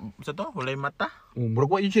walay, sa to, walay mata. Bro,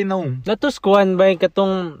 what you say now? Natos kuan ba yung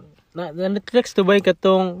katong na Netflix to ba yung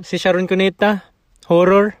katong si Sharon Cuneta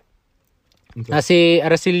horror. Si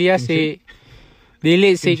Araceli si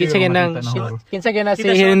dili si kinsa ganang si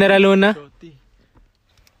General Luna.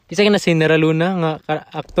 Kinsa ganang si General Luna nga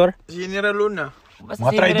aktor. Si General Luna.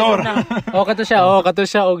 Mga traidor. Kato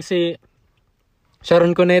siya og si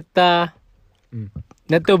Sharon Cuneta.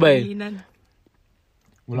 Nato ba?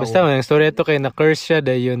 Basta ang story ito kay na-curse siya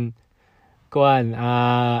dayon kuan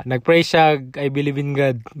nagpray siya I believe in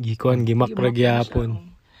God gikuan gimakra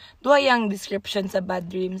gyapon. Duha yang description sa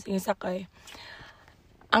bad dreams isa kay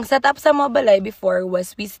ang setup sa mga balay before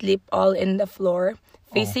was we sleep all in the floor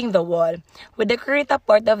facing the wall. We decorate a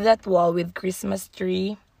part of that wall with Christmas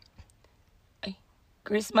stencil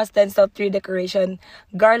tree decoration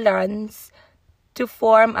garlands to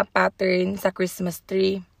form a pattern sa Christmas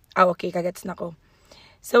tree. Okay, kagets na ko.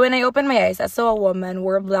 So when I opened my eyes, I saw a woman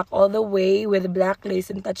wore black all the way with black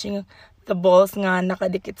lace and touching the balls nga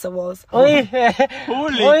nakadikit sa walls. Oy!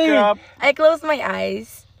 Holy crap. I closed my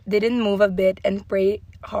eyes, didn't move a bit, and prayed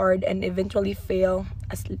hard and eventually fall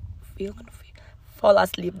asleep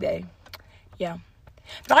there. Yeah.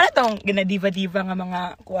 Pero ka na itong ginadiva-diva nga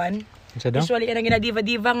mga kuan. Usually, ka na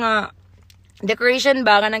ginadiva-diva nga decoration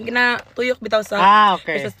ba nga nang ginatuyok bitaw sa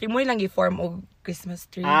okay. Christmas tree mo lang gi-form og Christmas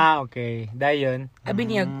tree. Okay. Dayon. Abi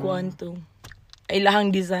niya kuan to. Ay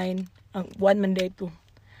lahang design. Ang one man day to.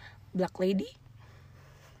 Black lady?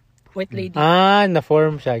 White lady.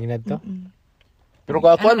 Na-form siya ginadto. Pero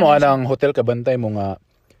kakuan mo anang hotel kabantay mo nga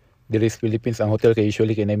diri sa Philippines ang hotel kay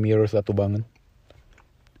usually kay na mirror sa tubangan.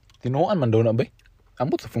 Tinuan man daw na ba?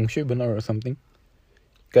 Ambot sa feng shui ba na or something?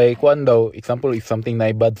 Kay kuan daw, example, if something na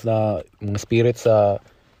bad na mga spirit sa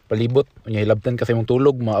palibot, unya hilabtan kasi mong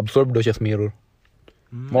tulog, ma-absorb daw siya sa mirror.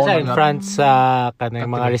 Sa in front sa kanang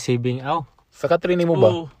mga receiving. Sa katri ni mo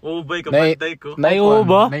ba? Oo, bay, kapantay ko. Nay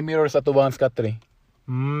ba? Nay mirror sa tubangan sa katri.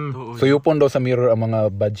 So yupon daw sa mirror ang mga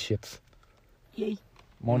bad shits. Yay.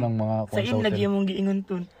 Mo nang mga Sa in lagi mong giingon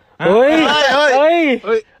tun. Oy!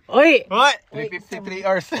 353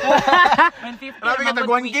 hours. 150. Grabe ka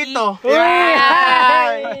taguan kito.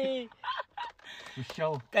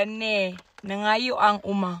 Kani, nangayo ang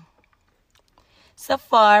uma. Sa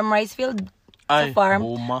farm, rice field. Ay, Sa farm,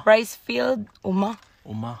 uma. rice field, uma.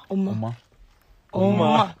 Uma.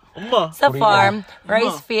 Uma. Sa farm,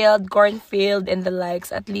 rice field, cornfield, and the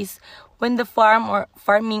likes, at least when the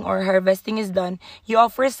farming or harvesting is done, you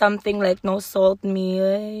offer something like no salt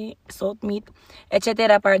meat,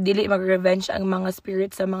 etc. para dili mag-revenge ang mga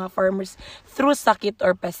spirits sa mga farmers through sakit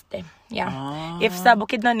or peste. Yeah. If sa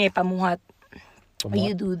bukid na ni pamuhat,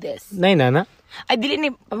 you do this. Nay nana. Ay dili ni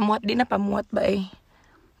pamuhat, di na pamuhat ba eh.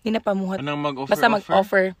 Di na pamuhat. Anong mag-offer? Basta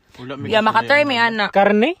mag-offer. Yeah, makatry may ana.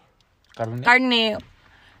 Karne? Karne.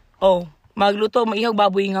 Oh, magluto, maihag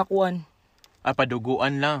baboy nga kuan.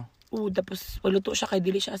 Paduguan lang. Tapos paluto siya kay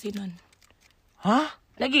dili siya asinan. Ha?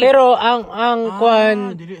 Lagi. Pero ang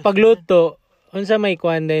kuan dili pagluto, unsa may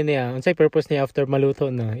kuan din niya? Unsay purpose niya after maluto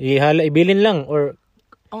na? Ibilin lang or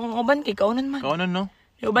ang uban kay kaunan man. Kaunan no?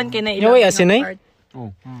 Yung uban kay na Yung way asinay?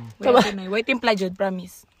 Way asinay. Way timpla jud,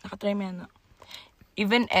 promise. Nakatry mo yan na.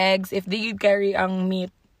 Even eggs, if they carry ang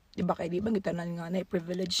meat, di ba di ba gitanan nga na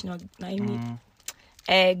privilege na meat.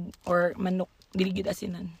 Egg or manok, dili gid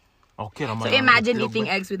asinan. Okay raman. So imagine eating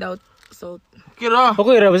eggs without salt. Okay ra.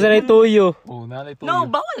 okay ra basta na tuyo. Nalay to. No,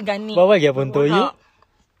 bawal gani. Bawal gyapon tuyo.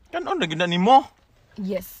 Kanon na gina nimo?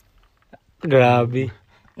 Yes. Grabe.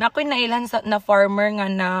 Nakoy nailan sa na farmer nga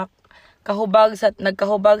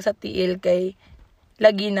nagkahubag sa tiil kay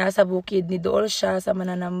lagi na sa bukid ni dool siya sa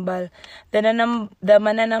mananambal. The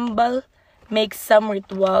mananambal makes some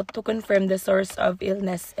ritual to confirm the source of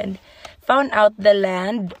illness and found out the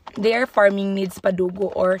land they are farming needs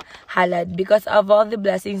padugo or halad. Because of all the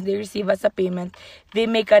blessings they receive as a payment, they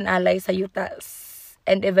make an alay sa yutas.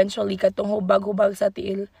 And eventually, katong hubag-hubag sa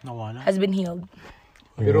tiil has been healed.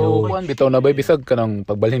 Pero kuan bitaw na bay bisag kanang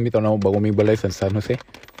pagbalhin bitaw na bago mi balay sa San Jose.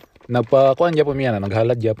 Nagpa-kuan gyapon mi ana,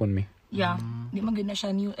 naghalad gyapon mi. Yeah. Di man gina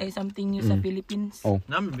siya new, something new sa Philippines. Oh.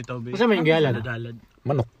 Nami bitaw ba? Unsa may gihalad?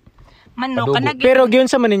 Manok. Manok, Padugo. kanag Pero giun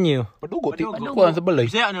sa man ninyo. Padugo ti kuan sa balay.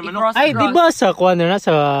 Bisaya ano manok? Ay, di ba sa kuan na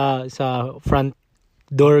sa front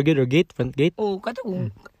door gate or gate, front gate? Oh,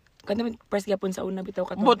 katong kanang press gyapon sa una bitaw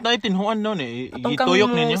katong. Bot na itinhuan no ni. Katong Ituyok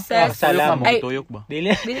kang ninyo. Moses. Salam. Ay, Tuyok ba?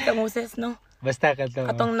 Dili. dili ka Moses, no? Basta ka to.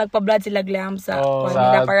 Katong nagpa-blood sila glam sa Oh, kuan sa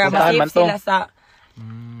nila para puntahan man ma-save to. sila sa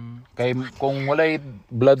Kay kung walay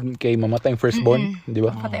blood kay mamatay ang firstborn, di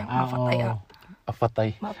ba? patay. Mafatay. Afatay.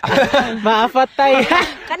 Maafatay.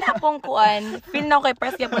 Kana pong kuan, feel na kay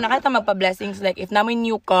press gyapon na kanta magpa-blessings like if namin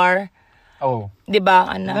new car, Oh, 'di ba?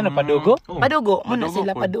 Ana. Ano padugo? Padugo, mo na Padugo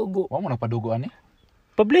sila po. padugo. wa mo nang padugo ani.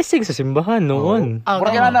 Pa-blessing sa simbahan noon. Mura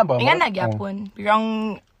ka na ba? Ingan na gyapon. Pero ang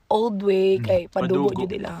old way kay padugo Padugo.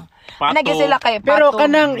 jud nila. Pato. Ana sila kay pato. Pero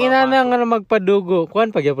kanang inana nga magpadugo, kuan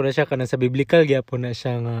pa gyapon na siya kanang sa biblical gyapon na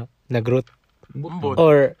siya nga nagrot Bot.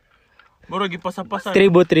 or Mura gipasa-pasa.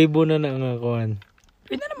 tribo na nga kuan.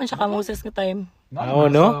 Pwede naman siya ka Moses nga time. Oo,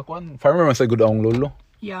 no? Farmer man sa good ang lolo.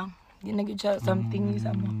 Yeah. Di na gyud siya something sa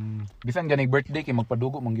mo. Bisan ganig birthday kay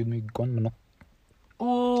magpadugo man gyud may kuan manok.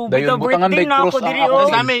 Oh, Dayon, bitaw butangan birthday day na cross ako ang diri ako oh.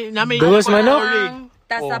 kasi- Nami. Dugos manok?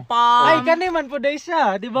 Tasapa. Ay kani man po day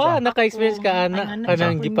siya, di ba? Naka-experience ka ana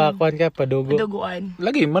kanang gipakuan ka padugo. Paduguan.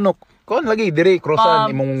 Lagi manok. Kuan lagi diri crossan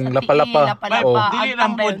imong sa lapalapa. tiil, Oh. lapalapa. Dili Ang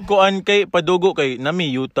lang pod tanggal. kuan kay padugo kay nami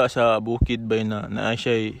yuta sa bukid bay na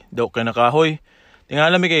siya daw kay nakahoy.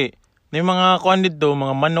 Tingala mi kay may mga kuan dito,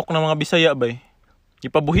 mga manok na mga Bisaya bay.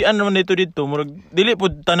 Ipabuhian naman dito murag dili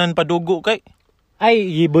pod tanan padugo kay. Ay,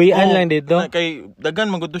 gibuyan lang dito. Kay dagan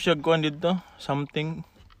maguto siya kuan dito, something.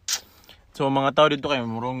 So mga tao dito kay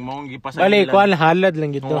murong gipasa Bali, kuan halad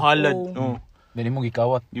lang dito. halad. Oh. Oh. Dili mo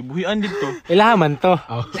gikawat. Gibuhian dito. Ilaman to.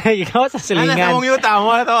 Ikaw sa Ana sa silingan. mong yuta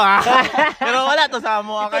mo to ah. Pero wala to sa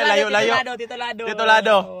mo kay layo-layo. Titolado.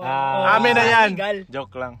 Titolado. Amin na yan. Legal.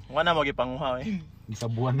 Joke lang. Wala mo gipanguha eh.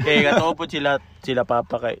 Gisabuan. Kay gato po sila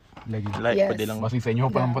papa kay Lagi. like Yes. pa dilang. Basig sa inyo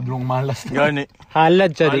pa lang padulong malas. Gani.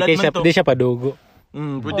 Halad siya, di Halad kay man siya, to. di siya padugo.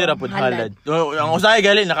 Pwede ra pud halad. halad. Ang usay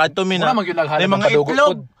gali nakadto mi na. Wala man gyud naghalad May ng mga padugo itlog.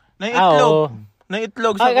 pod. Na Ah, itlog. oo. Na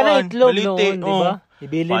itlog Ah, sa kana kuan. itlog Balite. noon, di ba?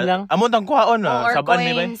 Ibilin lang. Amon tang kuhaon Or na saban ni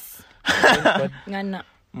ba. coins. Nga na.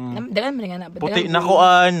 Dagan man nga na. Puti na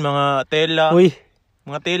kuan, mga tela. Uy.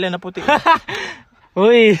 Mga tela na puti.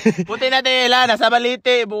 Uy. Puti na tela nasa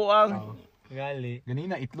balite buang. Gali.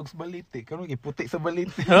 Ganina itlog sa balite. Karon giputi sa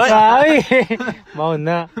balite. Hoy. Sabi. Mau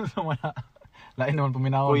na. Lain naman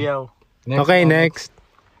puminawon. Kuyaw. Okay, next.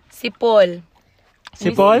 Sipol.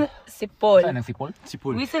 Si Paul? Sipol. Saan ang sipol?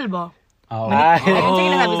 Sipul. Whistle ba? Ah, Ay. Ano sige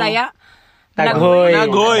na sabi saya? Taghoy.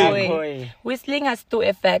 Naghoy. Taghoy. Whistling has two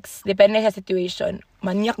effects. Depende sa situation.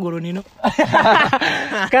 Manyak guro nino.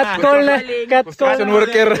 Catcall na. Catcall construction na.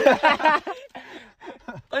 worker.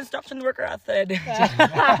 Construction worker method.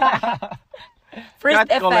 First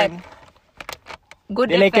Catcalling. effect. good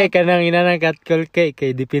Dili kay effect. kanang ina ng catcall kay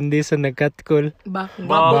depende sa nag-catcall. Bakit?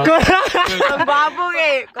 Ba- Ang babong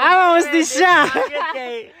eh. Ah, musti siya. Bakit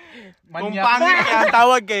kay? Kung pangit kaya ang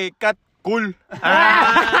tawag kay cat cool.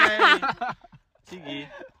 Ay. Sige.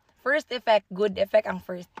 First effect, good effect ang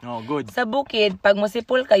first. Oh, good. Sa bukid, pag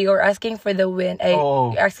musipul ka, you're asking for the wind.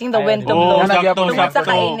 Oo. You're asking the wind to Oh, blow. sakto, Tungkol sa sakto.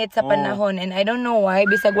 kainit sa panahon. And I don't know why,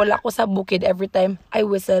 bisag wala ko sa bukid, every time I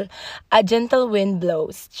whistle, a gentle wind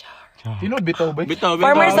blows. Tinod bitaw ba? Bitaw, bitaw.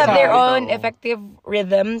 Farmers have their Bitaw. own effective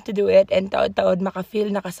rhythm to do it, and taod-taod makafeel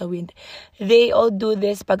na ka sa wind. They all do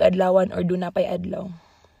this pag adlawan or dunapay adlaw.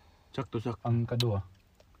 Sakto, sakto. Ang kadua.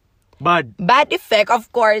 Bad. Bad effect, of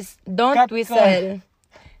course. Don't Cut whistle.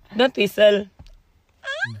 Don't whistle.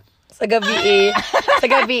 Sa gabi Sa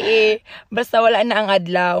gabi basta wala na ang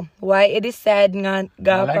adlaw. Why? It is said nga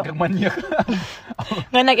Wala kang manyak.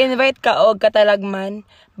 nga nag-invite ka og katalagman,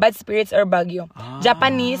 bad spirits or bagyo.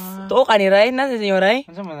 Japanese, tuo ka ni Ray na si Ray.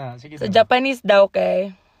 Unsa man na? Sige. Sa Japanese daw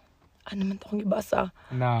kay ano man to kung ibasa?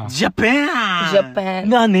 Na. Japan. Japan.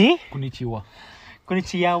 Nani? Konnichiwa.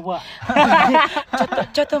 Konnichiwa.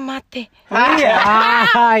 Choto mate.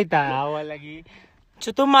 Ay, tawa lagi.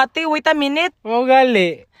 Choto mate, wait a minute. Mo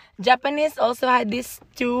gali. Japanese also had this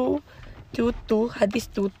two, because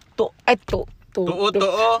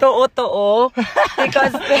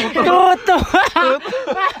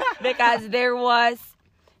because there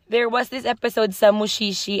was this episode sa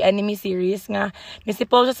Mushishi anime series nga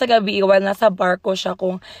nisipol siya sa gabi while nasa barko siya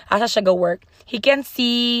kung asa siya ga work. He can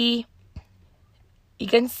see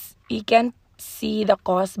the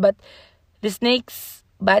cause, but the snakes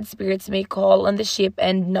bad spirits may call on the ship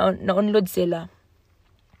and naunlod sila.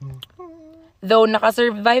 Though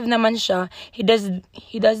naka-survive naman siya, he does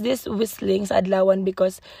this whistling sa adlawan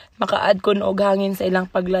because maka-add kun og hangin sa ilang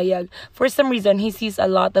paglayag. For some reason, he sees a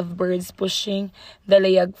lot of birds pushing the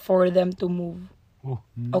layag for them to move.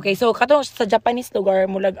 Okay, so katong sa Japanese lugar,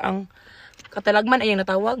 mulag ang katalagman ay yung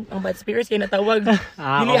natawag, ang bad spirits ay natawag.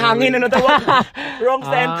 Dili hangin na natawag. Wrong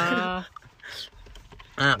sense.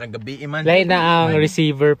 Kagabi man. Lain na ang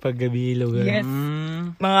receiver pag gabi lugar. Yes.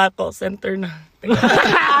 Mga call center na.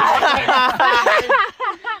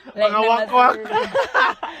 Mga wakwak.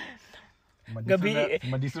 Gabi.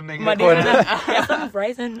 Madison na yung Madina na. Yes, I'm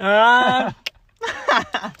Bryson.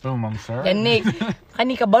 Oh, ma'am sir. Yanik.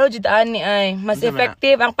 Kani kabalo jud ani ay. Mas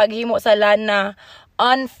effective ang paghimo sa lana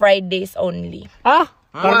on Fridays only.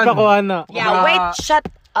 Karon pa ko ana. Yeah, wait, shut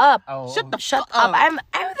up. Oh. Shut up. I'm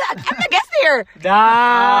the guest here.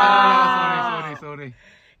 Sorry.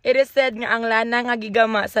 It is said nga ang lana nga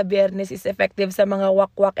gigama sa Biyernes is effective sa mga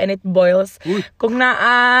wakwak and it boils. Kung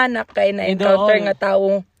naa na kay na encounter nga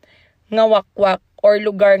tawo nga wakwak or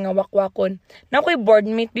lugar nga wakwakon. Na ko'y board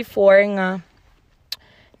meet before nga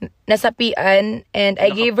nasapian and I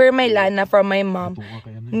gave her my lana from my mom.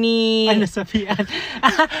 Ni Nasapian.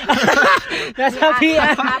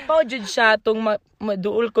 Nasapian. apaw jud siya tung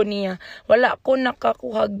maduol ko niya. Wala ko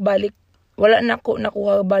nakakuhag balik. Wala na ko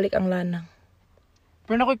nakuha balik ang lana.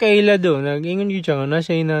 Pero na ko kaila do, nag-ingon gyud siya nga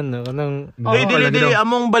nasa inana kanang Dili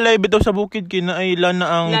among balay bitaw sa bukid kina ay lana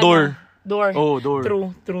ang Lana. door. Door. Oh, door. True.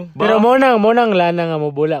 Pero mo nang lana nga mo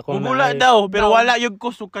bula kung Bubula daw, pero wala yung ko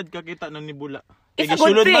sukad kakita nang nibula. It's a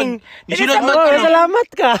good thing. Gisulod Oh, mag salamat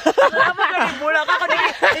ka. Salamat ka ni bula ka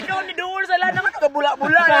ikaw ni duol sa lana ka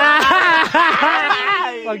nagabula-bula na.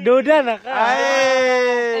 Magduda na ka.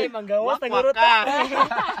 Ay, manggawas Wakwak ka.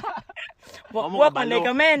 Wakwak manay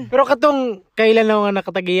ka men. Pero katong kailan na nga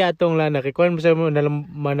nakatagiya atong lana kay kuan mo sa mo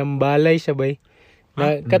manambalay siya bay.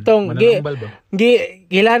 Na katong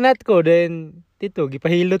gilanat ko then dito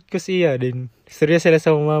gipahilot ko siya then istorya sila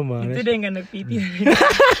sa mama. Ito din nga nagpiti.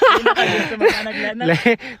 Sa mga naglana.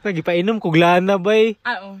 Nagipainom kog lana bay.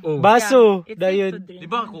 Oo. Baso It's dayon. safe to drink. Di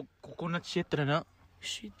ba coconut shit ra na?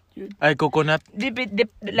 Shit, yun. Ay coconut.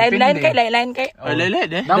 Line kay. Ay lele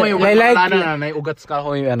de. Dama yung Laylay- lana na ugat sa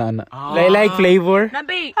kahoy ana. Like flavor.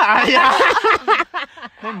 Nabi.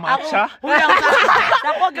 May matcha. Hulang ka.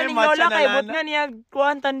 Ako galing May matcha lola na kay lana. bot nga niya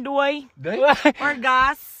kuhan tanduay Day. or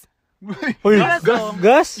gas. Uy,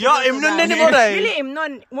 gas. Yo, imnon na ni mo ray. Dili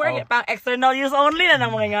imnon. More pang external use only na ng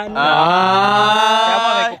mga ngano. Kaya mo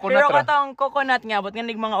may coconut Pero ra. katong coconut nga bot nga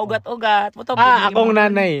nig mga ugat-ugat. Buto Akong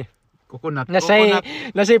nanay. Coconut.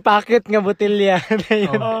 Nasay packet nga botelya.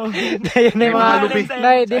 Dayon na yung mga lubi.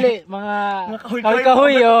 Nay, dili mga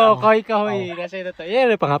kahoy-kahoy kahoy-kahoy. Nasay na to.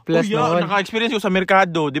 Yan pangaplas Yo, noon. naka-experience ko sa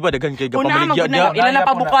merkado, di ba daghan kay Una gapamaligya maguna dia. ila na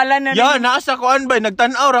pabukalan na. Ya, naasa ko an bay,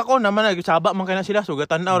 nagtan-aw ra ko naman nagsaba man kay na sila, so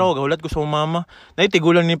gatan-aw ra ko, gahulat ko sa mama. Nay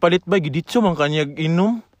tigulang ni palit bay, giditso man kanya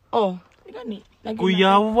inom. Oh, gani.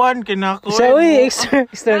 Kuyawan, kinako. Siya, uy,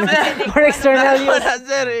 external. For external use. Wala,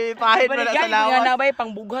 sir. Pahit mo na sa Nga lawas. nabay, pang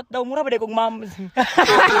bugat daw. Mura ba di kong mam...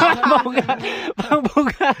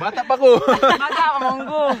 Pangbuga. Bata pa ko. Mata,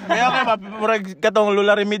 manggo. Kaya ka, mapapurag katong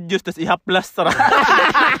Lula Remedios, tas ihaplas tara.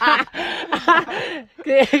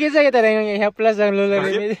 Kisa kita na yung ihaplas ang lula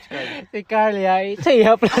rin. Si Carl, ya. Siya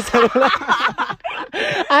ihaplas ang lula.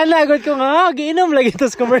 Anagot ko nga, giinom lagi ito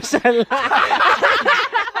sa commercial.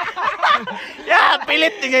 Yeah,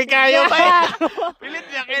 pilit tingay kayo ba? Pilit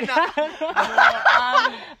niya kina.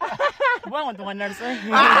 Buwan ko itong nurse.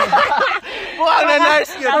 Buwang na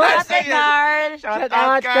nurse yun. Carl. Shout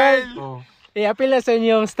out, Carl. I-appeal na sa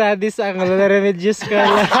inyong studies ang lula remedios,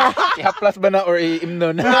 Carl. I-haplas ba na or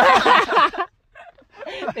i-imnon?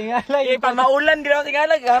 Tingala Eh, pag maulan, ginawa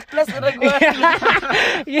tingala. Haplas na nagwan.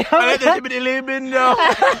 Pala ito 7-Eleven daw.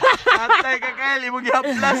 Atay ka, Carl. Ibang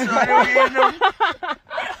ihaplas. Ano inom?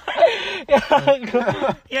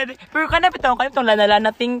 Pero kanapit ako, kanapit itong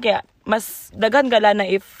lana-lana thing. Kaya mas daghan galana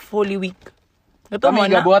if Holy Week. Ito mo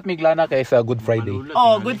Kami na. gabuhat miglana kaysa Good Friday.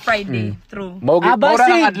 Oh, Good Friday. True. Mora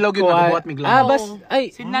lang adlaw gyud gabuhat miglana.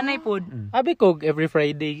 Ay, Si nanay po. abi ko every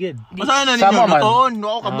Friday gid. Masana na Sama ninyo? man. Lutoon.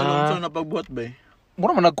 Noo ka balonso na pagbuhat ba eh?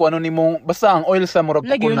 Mura man nagkuano nimo basta ang oil sa murag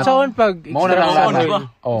Lagi coconut. yun saon pag Mao na lang extra lana. oil.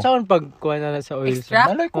 Oh. Saon pag kuha na sa oil. Extra?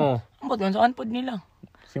 Malay ko. Oh. Ambot yun, saan po nila?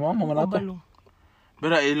 Si mama man ato. Kabalo.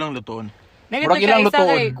 Pero ilang lutoon. Murag ilang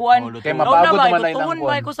lutoon. Kuan. Oh, lutoon. Kaya mapagod naman ay Kutuon nang ba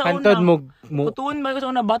kuan. ko sa Hantod una? mo. Kutuon ba ko sa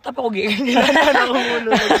una? Bata pa ko gigilan ako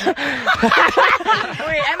ulo.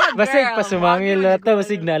 Uy, I'm a girl. Basig pa sumangil na to,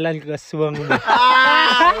 masignalan ko aswang mo.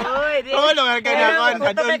 Uy, di. Oo, lugar ka na kon.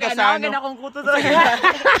 Dadon ka sa ano. akong kuto sa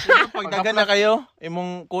Pag dagan na kayo,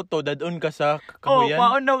 imong kuto, dadon ka sa Oh, kahuyan.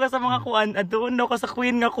 kwaon daw ka sa mga kuan. At doon daw ka sa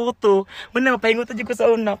queen nga kuto. Muna, mapahingutan dyan ko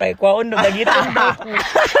sa una. Kaya kwaon daw, dagitan daw ko.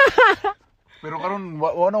 Pero karon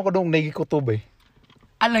wano ko dong nagikutob eh.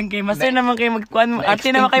 Alam kayo, master naman kayo magkuan.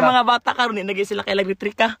 Arte naman kayo mga bata karon, nagay sila kay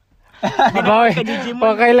lagritrika. Abaw,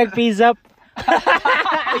 pakailag pizza.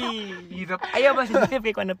 Ayaw ba sensitive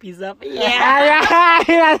kay kuan na pizza? Ay,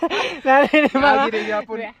 ay, narinig mga.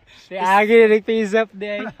 Si Agi na nag-pizza di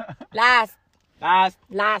ay. Last.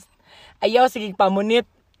 Ayaw, sige pamunit.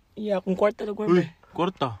 Iya, kung kwarta na Uy,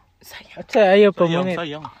 kurta. Sayang. At sa ayaw pa Sayang, munit.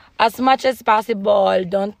 sayang. As much as possible,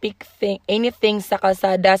 don't pick anything sa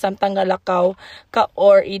kalsada, samtang galakaw ka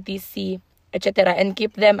or etc. etc. And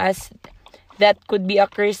keep them as that could be a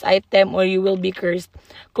cursed item or you will be cursed.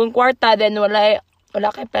 Kung kwarta, then wala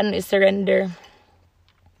kay plano i-surrender.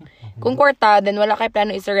 Kung kwarta, then wala kay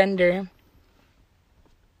plano i-surrender.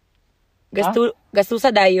 Gasto sa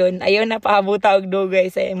dayon, ayaw na paabuta og dugay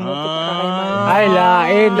sa imo. Ay,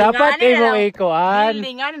 lain. Dapat imong ikuan.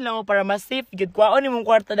 Hilingan lang mo para mas safe. Gid kwaon imong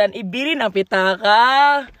kwarta dan ibirin ang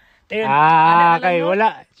pitaka. Ayun, Kay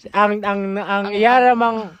wala. Ang iyara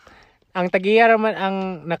mang ang tagiyara man ang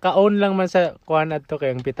naka-own lang man sa kuan adto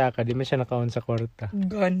kay ang pitaka di man siya naka-own sa kwarta.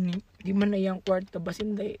 Gani. Di man na yung kwarta.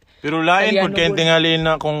 Basin day. Pero lain Kaya po, kaya ano, tingali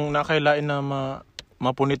na kung nakailain na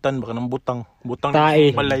mapunitan, baka ng butang. Butang Tae.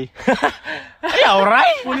 ng balay. Ay,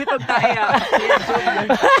 alright! Punitog tayo.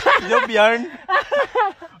 Job yarn.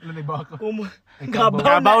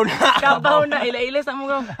 Gabaw na. Gabaw na. Ila-ila sa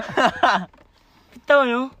mga. Ito,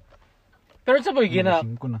 no? Pero sa boy gina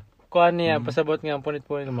Ko na. kuan niya pasabot nga ang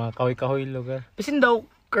punit-punit ng mga kahoy-kahoy lugar. Basin daw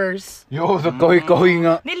curse. Yo, sa kahoy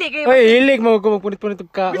nga. Nili kayo. Oy, hilig mo kung magpunit-punit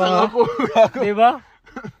ka. Di ba?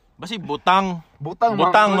 Basi butang. Butang.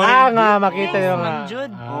 Butang, no? Nga makita yung nga.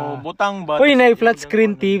 Jud. Oh, butang ba? Uy, na flat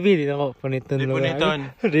screen TV di ako puniton Di lugar. puniton.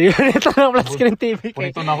 Di puniton ang flat screen TV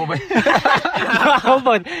kay. Punito na ako ba?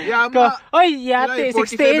 Kapon. Yama. Oy, yate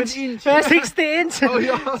 60 inch. 60 inch.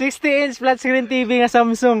 60 inch flat screen TV nga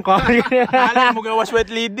Samsung ko. Alam mo gawas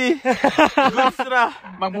wet lady. Goods ra.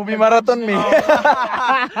 Mag-movie marathon mi.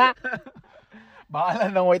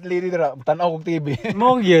 Bahala ng white lady dira. Tanaw kog TV.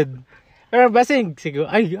 Mong yun. Pero basing siguro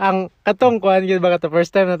ay ang katong kuan gyud ba ka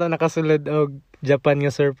first time na to nakasulod og Japan nga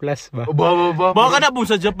surplus ba. Baka ka na po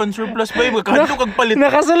sa Japan surplus ba? Kanto kag palit.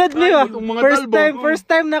 Nakasulod ni ba? Itong mga First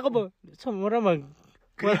time na ako ba. So mura mag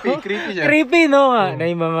Creepy siya. creepy no nga. Na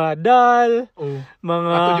yung mga doll, mga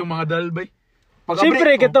Ato yung mga dalbay.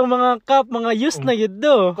 siyempre, katong mga cup, mga used na yun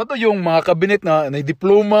do. Kato yung mga kabinet na may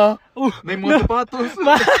diploma, may mga sapatos.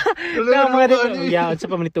 Kaya mga dito, yaon sa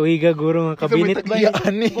pamanituiga, guro nga kabinet ba?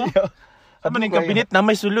 Ano yung kabinet na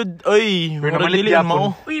may sulod? Oy, Pero mura namalit dili ang yapon. mao.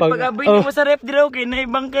 Uy, Pag- pag-aboy mo sa rep diraw kay na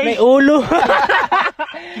ibang May kay. ulo.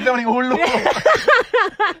 Kita mo yung ulo.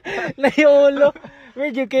 May ulo.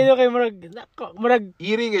 Medyo kayo kay murag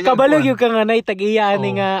Iri kay kabalog yung ka nga nay tag-iya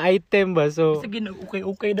ani nga item ba. So Sige,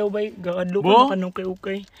 nag-ukay-ukay daw ba? Gakadlo Bo? ka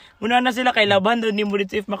nag-ukay-ukay. Muna na sila kay laban, doon ni mo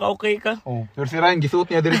dito if maka-okay ka. Oh, pero si Ryan gisuot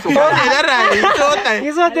niya diri sa Ay, daray. Sotay.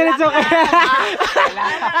 iso diretso ka.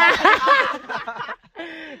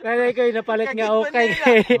 Nanay ko napalit nga okay.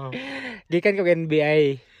 Gikan ko NBI.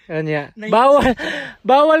 Anya.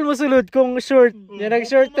 Bawal mo sulod kung short. Yan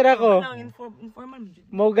nag-short ra ko. Informal.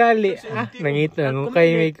 Mo gali. Nangita kay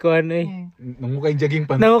may kuan eh. Namukay jogging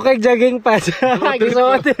pants. Nangukay jogging pa.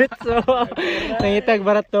 Gisuot diretso. Nangitag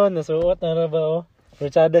barato nasuot na ra ba oh.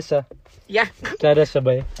 Ruchada siya. Yeah. Ruchada siya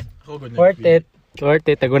ba? Worth it. Worth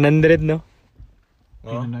it. Tag 100 no.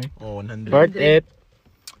 Oh, 100. Worth it.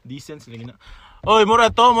 Decent lagi na. Oy, mura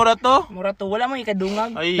to. Mura to, wala mo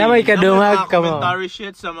ikadungag. Ay, Na may kadungag ka mo. Commentary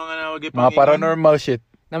shit sa mga nawagi Mga paranormal shit.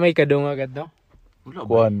 Na may kadungag at no?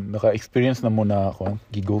 Kuan, naka-experience na mo na kuan,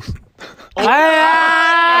 gi-ghost. Ay!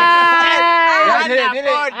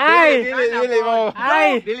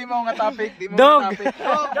 Ay! Dili mo nga topic, di mo Dog! nga topic.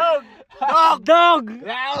 Dog!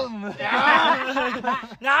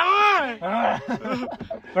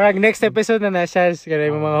 Parang next episode na siya.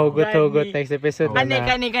 Kaya mo mga hugot-hugot. Next episode na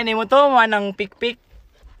Kani mo to, mo nang pick-pick.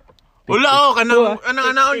 Wala kanang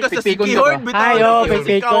anaon ka sa Pikpikon Siki ka Horde ba? bitaw. Ay,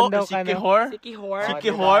 pikpikon daw ka, Siki no? Horde. Siki whore. Siki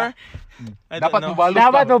Horde. Dapat mo balos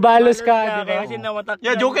Dapat mo balos ka. Di ba? Kasi nawatak.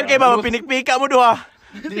 Ya, joker kay ba pinikpika mo duha.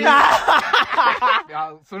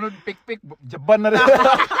 Sunod pikpik, jaban na rin.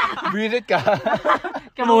 Birit ka.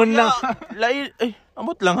 Kamuna. Lai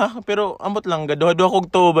ambot lang ha, pero ambot lang gaduha-duha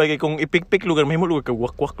kog to bay kay kung ipikpik lugar mahimo lugar kag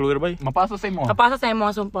wak-wak lugar bay. Mapasa sa imo. Kapasa sa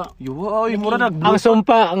mga sumpa. Yo, ay mura nag Ang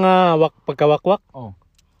sumpa nga pagkawakwak. Oh.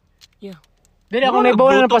 Yeah. Dili ako naibaw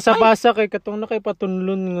na pasapasa kay katong na kay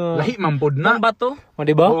patunlon nga. Lahi mampod na. Ang bato. O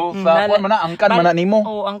di ba? Oh, sa kuan man na angkan man na nimo.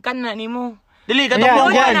 Oh, angkan na nimo. Dili Anya, katong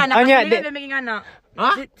anya. yan. Nakasilingan may mga na.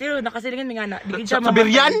 Ha? Sino nakasilingan may nga na. Dili siya Sa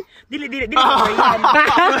Biryan? Dili sa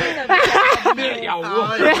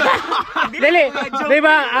Dili, di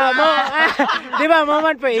ba? Di ba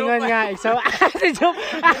moment pa ingon nga. So, si Job.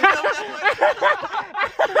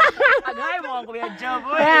 Agay mo ang kuya Job.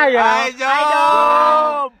 Ay, Ay,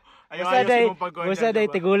 job. Ayo Busa day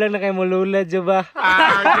tigulang na kay mulula Job ba?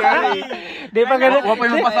 Ah, Di pa ganun. Wa pa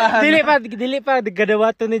yung pasahan. Dili pa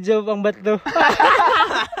gadawato ni Job ang bato.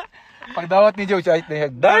 Pagdawat ni Joe, siya ay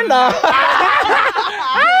Darla.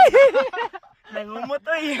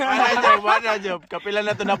 Nangumotoy. Wala job. Kapila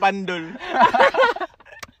na to na pandol.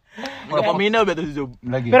 Kapaminaw ba to si Job?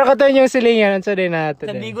 Lagi. Pero kato yung silingan unsa din nato.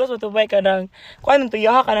 Sa Bigos mo tubay ka ng kuan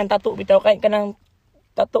tuyaha ka ng tattoo bitaw kay ka ng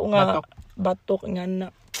tattoo nga batok nga na.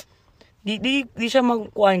 Di siya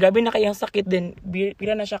magkuan gabi na kayang sakit din.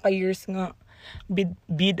 Pila na siya ka years nga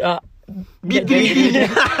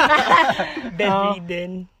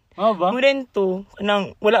bedridden. Oh ba? Mo rin to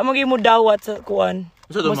nang wala mo mo dawat sa kuan.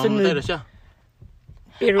 So to mamatay na siya.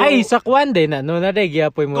 Pero Ay, sa kuan din na no na day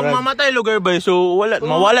giapoy mo Kung ra. mamatay lugar ba so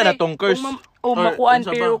mawala na tong curse. O Or makuan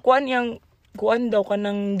unsa ba? pero kuan yang kuan daw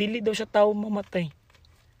kanang dili daw siya tao mamatay.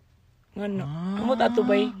 Ngano? Amo ato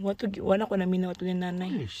bay, wala ko na minaw to ni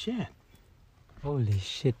nanay. Holy shit. Holy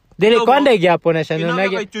shit. Dili kuan day giapon na siya no Kinala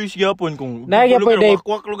nagi. kay choice gyapon kung Nagyapon day.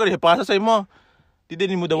 Kwak lugar pasa sa imo. Di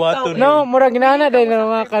din mo dawaton. No, murag nana day na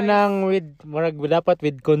mga kanang with murag dapat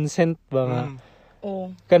with consent ba nga.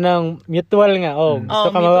 Oh. Kanang mutual nga. Oh, gusto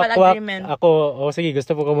ka mutual mawakwak. agreement. Ako, sige,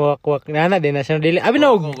 gusto po ko mawakwak. Nana din na siya dili. Abi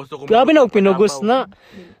na gusto ko abi na mawakwak pinugos na.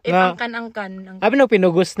 Nga, Angkan. abi na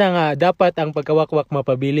pinugos na nga dapat ang pagkawakwak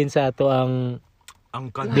mapabilin sa ato ang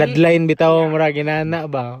Angkan. bloodline bitaw murag ginana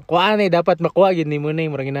ba. Kuan dapat makuha gid nimo na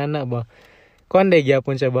murag ginana ba. Kuan day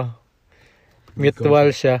gyapon siya ba.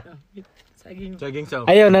 Mutual siya. Saging saw.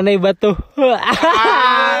 Ayaw nanay bato.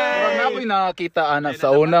 Murag na ako'y nakakita ana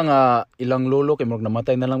sa una nga ilang lolo kay murag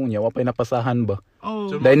namatay na lang unya, wa pay napasahan ba.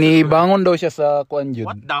 Oh. Dahil ni bangon daw siya sa kuan jud.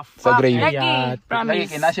 What the Sa fuck? grave. Lagi, Yat. Lagi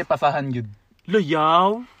promise. kina siya pasahan jud.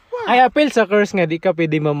 Layaw. Ay appeal sa curse nga di ka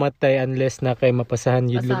pwede mamatay unless na kay mapasahan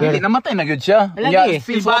yun lugar. Hindi namatay na gyud siya. Lagi. Ya,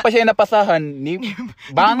 since wa pa siya napasahan, ni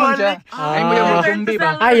bangon siya. Ay mo yung mga zombie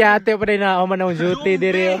ba. Ay ate pa rin na ako man ang duty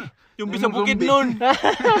diri. Yung bisang bukid nun.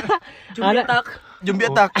 Jumitak. Jumbi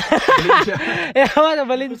attack. Eh awa na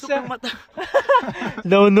balin siya. Mata.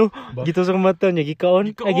 No no. Gito sa mata niya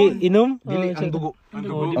gikaon. Agi inom. Dili ang dugo. Ang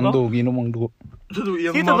dugo. Ang dugo, ginom ang dugo.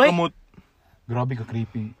 Yung Sino mga ba? kamot. Grabe ka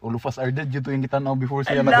creepy. All of us are dead jud to yung gitanaw before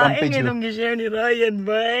siya Laing nag-rampage. inong gi-share ni Ryan,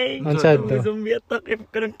 bay. Ang sad to. Zombie attack. If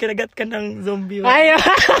kanang kinagat ka ng zombie. Ay,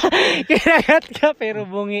 kinagat ka pero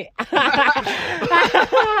bungi.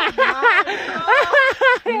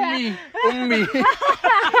 Ummi.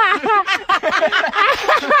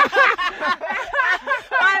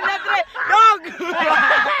 Dog!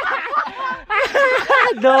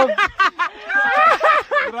 Dog.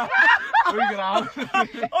 Uy, grabe.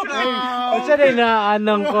 At siya rin na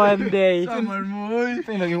anong konday. Saman mo, uy.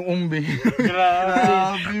 Ito lang yung umbi.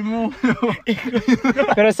 Grabe mo.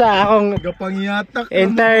 Pero sa akong Gapangyatak.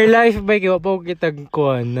 entire life ba kiwa po kitag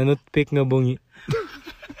kuan nanutpik nga bungi.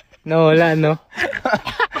 No, wala no.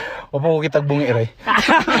 Wapa ko kitag bungi, Ray.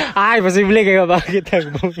 Ay, posible kayo ba kitag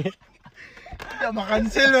bungi.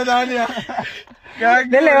 Makancel mo na niya.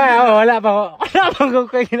 Dili wala pa ko. Wala pa ko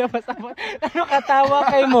kayo ginapasabot. Ano katawa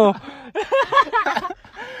kay mo?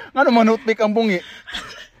 Ano manutpik ang bungi?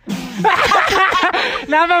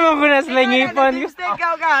 Napa mo ko na slingipon. Mistake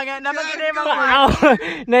ka nga. Napagin mo ko.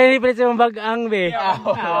 Nalilipit sa mong bag-ang be.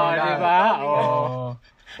 Oo, di ba? Oo.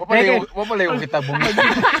 Wapalay yung kitag bungi.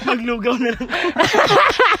 Maglugaw na lang.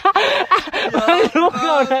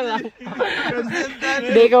 Lugaw na lang.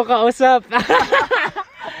 Hindi ko kausap.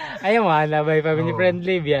 Ayaw mo, nabay family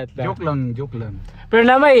friendly biyat. Joke lang, joke lang. Pero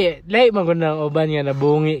namay, lahi man ko ng uban nga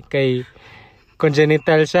nabungi kay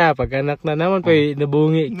congenital siya. Pag anak na naman pa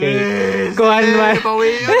nabungi kay kuhan man.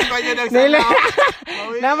 Pawiyon pa niya Nila,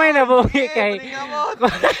 namay nabungi kay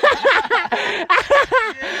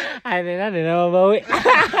ay na mabawi.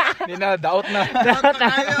 Hindi na, daot na.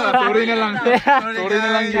 Sorry na lang. Sorry na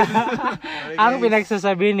lang yun. Ang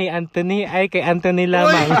pinagsasabi ni Anthony ay kay Anthony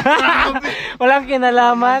lamang. Walang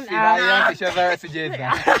kinalaman. Ayan, si Shara, si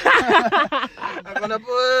Jeda. Ako na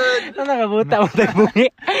po. Ano nakabuta mo tagbungi?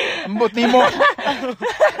 Ang buti mo.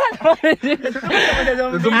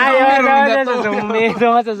 Ayaw na sa sumi.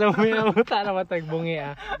 Sa sumi na buta na matagbungi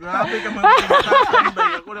ah. Grabe ka magpapatasan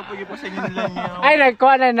ba? Ako na po ipasingin lang niya. Ay,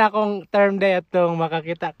 nagkuha na na akong term day atong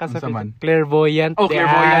makakita ka sa Unsa man? clairvoyant. Oh,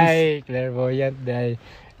 clairvoyance. Ay, clairvoyant day.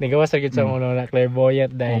 Nagawa sa gid sa ulo na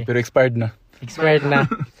clairvoyant day. Pero expired na. Expired na.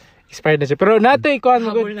 Expired na siya. Pero nato ikuan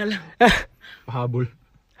mo Habol gud. na lang. Pahabol.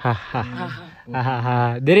 Ha ha. Ha ha ha.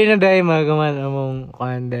 Diri na day magaman among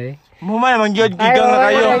kuan day. Mumay, mangyod gigang na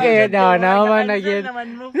kayo. Wala kayo daw. Naman na gid. Naman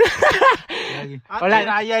mo.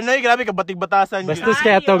 Wala. Ayan, no, grabe ka batig-batasan. Bastos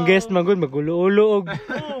kaya tong guest magud magulo-ulo og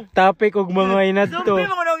topic og mga inadto. Zombie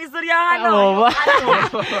mo nung istoryahan Oo no. ba?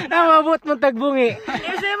 Namabot mo tagbungi.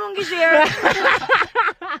 Isa mong gi-share.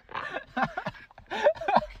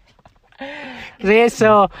 Sige,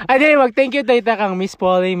 so, mag-thank you tayo kang Miss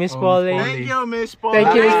Polly, Miss Polly. Thank you, Miss Paul. Thank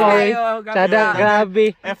you, Miss Ay, Polly. kayo, gabi. Sada, grabe.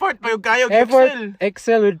 Effort pa yung kayo, Effort, Gipsel.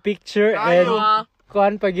 Excel with picture, and Kayo.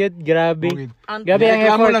 kuhan pag yun, grabe. Bukid. Gabi ang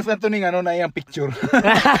Reklamo effort. lang sa tuning ano na yung picture.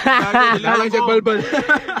 Wala lang siya balbal.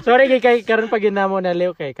 Sorry kay karon pag yun namo na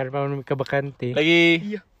Leo kay karon pa mo kabakante.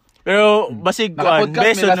 Lagi. Pero, basig kuan.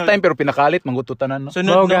 Naka-podcast may last time pero pinakalit, mangututanan no?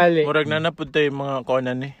 Sunod Mao no, gali. murag na napod tayo mga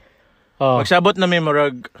kuanan eh. Oh. Magsabot na may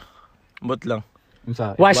murag, bot lang.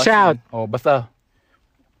 Unsa? Wash out. Oh, basta.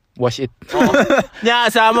 Wash it. Nya,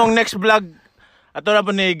 sa among next vlog, ato na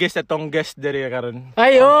po ni guest atong guest diri karon.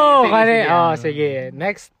 Ay, oh, sige, kani. sige, Oh, sige.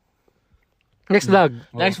 Next vlog.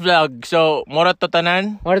 Next vlog. So, morat to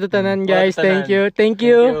tanan. Or to tanan guys, Tanan. thank you. Thank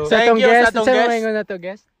you sa Thank atong you sa guest. atong Sa guest. mga ingon na to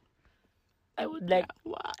guest. I would like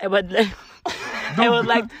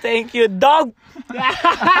to thank you, dog.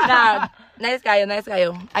 Nice kayo.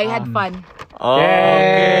 I had fun.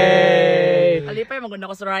 Okay. Alipay, maganda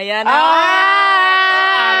ko sa Ryan.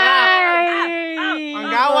 Ang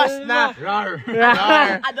gawas na. Rar.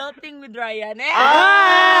 Adulting with Ryan.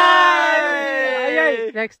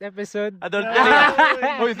 Ay, next episode. Adult.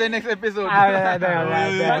 Hoy, sa next episode.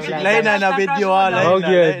 Lain na na video ha. Oh,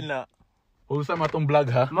 good. Lain na. Usa matong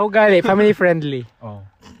vlog ha. Mau gali, family friendly. Oh.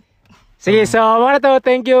 Sige, so mga to,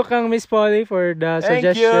 thank you kang Miss Polly for the Thank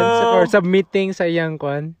suggestions you. for submitting sa iyang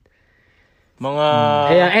kwan. Mga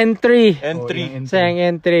Ayang entry. entry. Sa iyang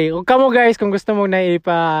entry. O kamo guys, kung gusto mo na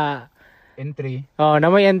Entry. na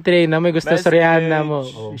may entry, na may gusto Message. storyahan na mo.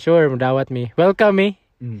 Sure, dawat me. Welcome me.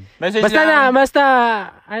 Message Basta lang.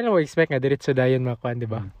 I don't know, expect nga, diretso dayon mga kwan, di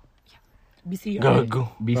ba? Busy yun. Gago.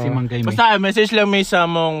 Busy man kay me. Basta message lang may sa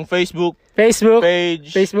mong Facebook Facebook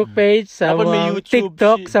page. sa Tapos may mong YouTube.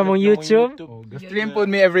 TikTok, sa mong YouTube. Stream po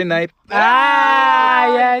me every night.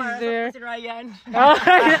 Yes, sir. Si Ryan. Oh,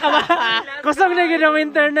 kusog na gid ang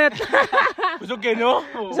internet. Kusog kayo, no?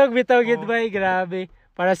 Kusog bitaw gid bay, grabe.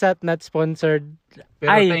 Para sa not sponsored. Pero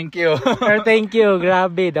Ay. thank you. Pero thank you,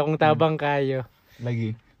 grabe, dakong tabang kayo.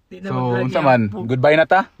 Lagi. Di So, naman unsa man? Goodbye na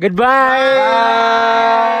ta. Goodbye.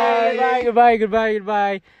 Goodbye.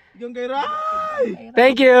 Goodbye. Yung kay Ray.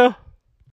 Thank you.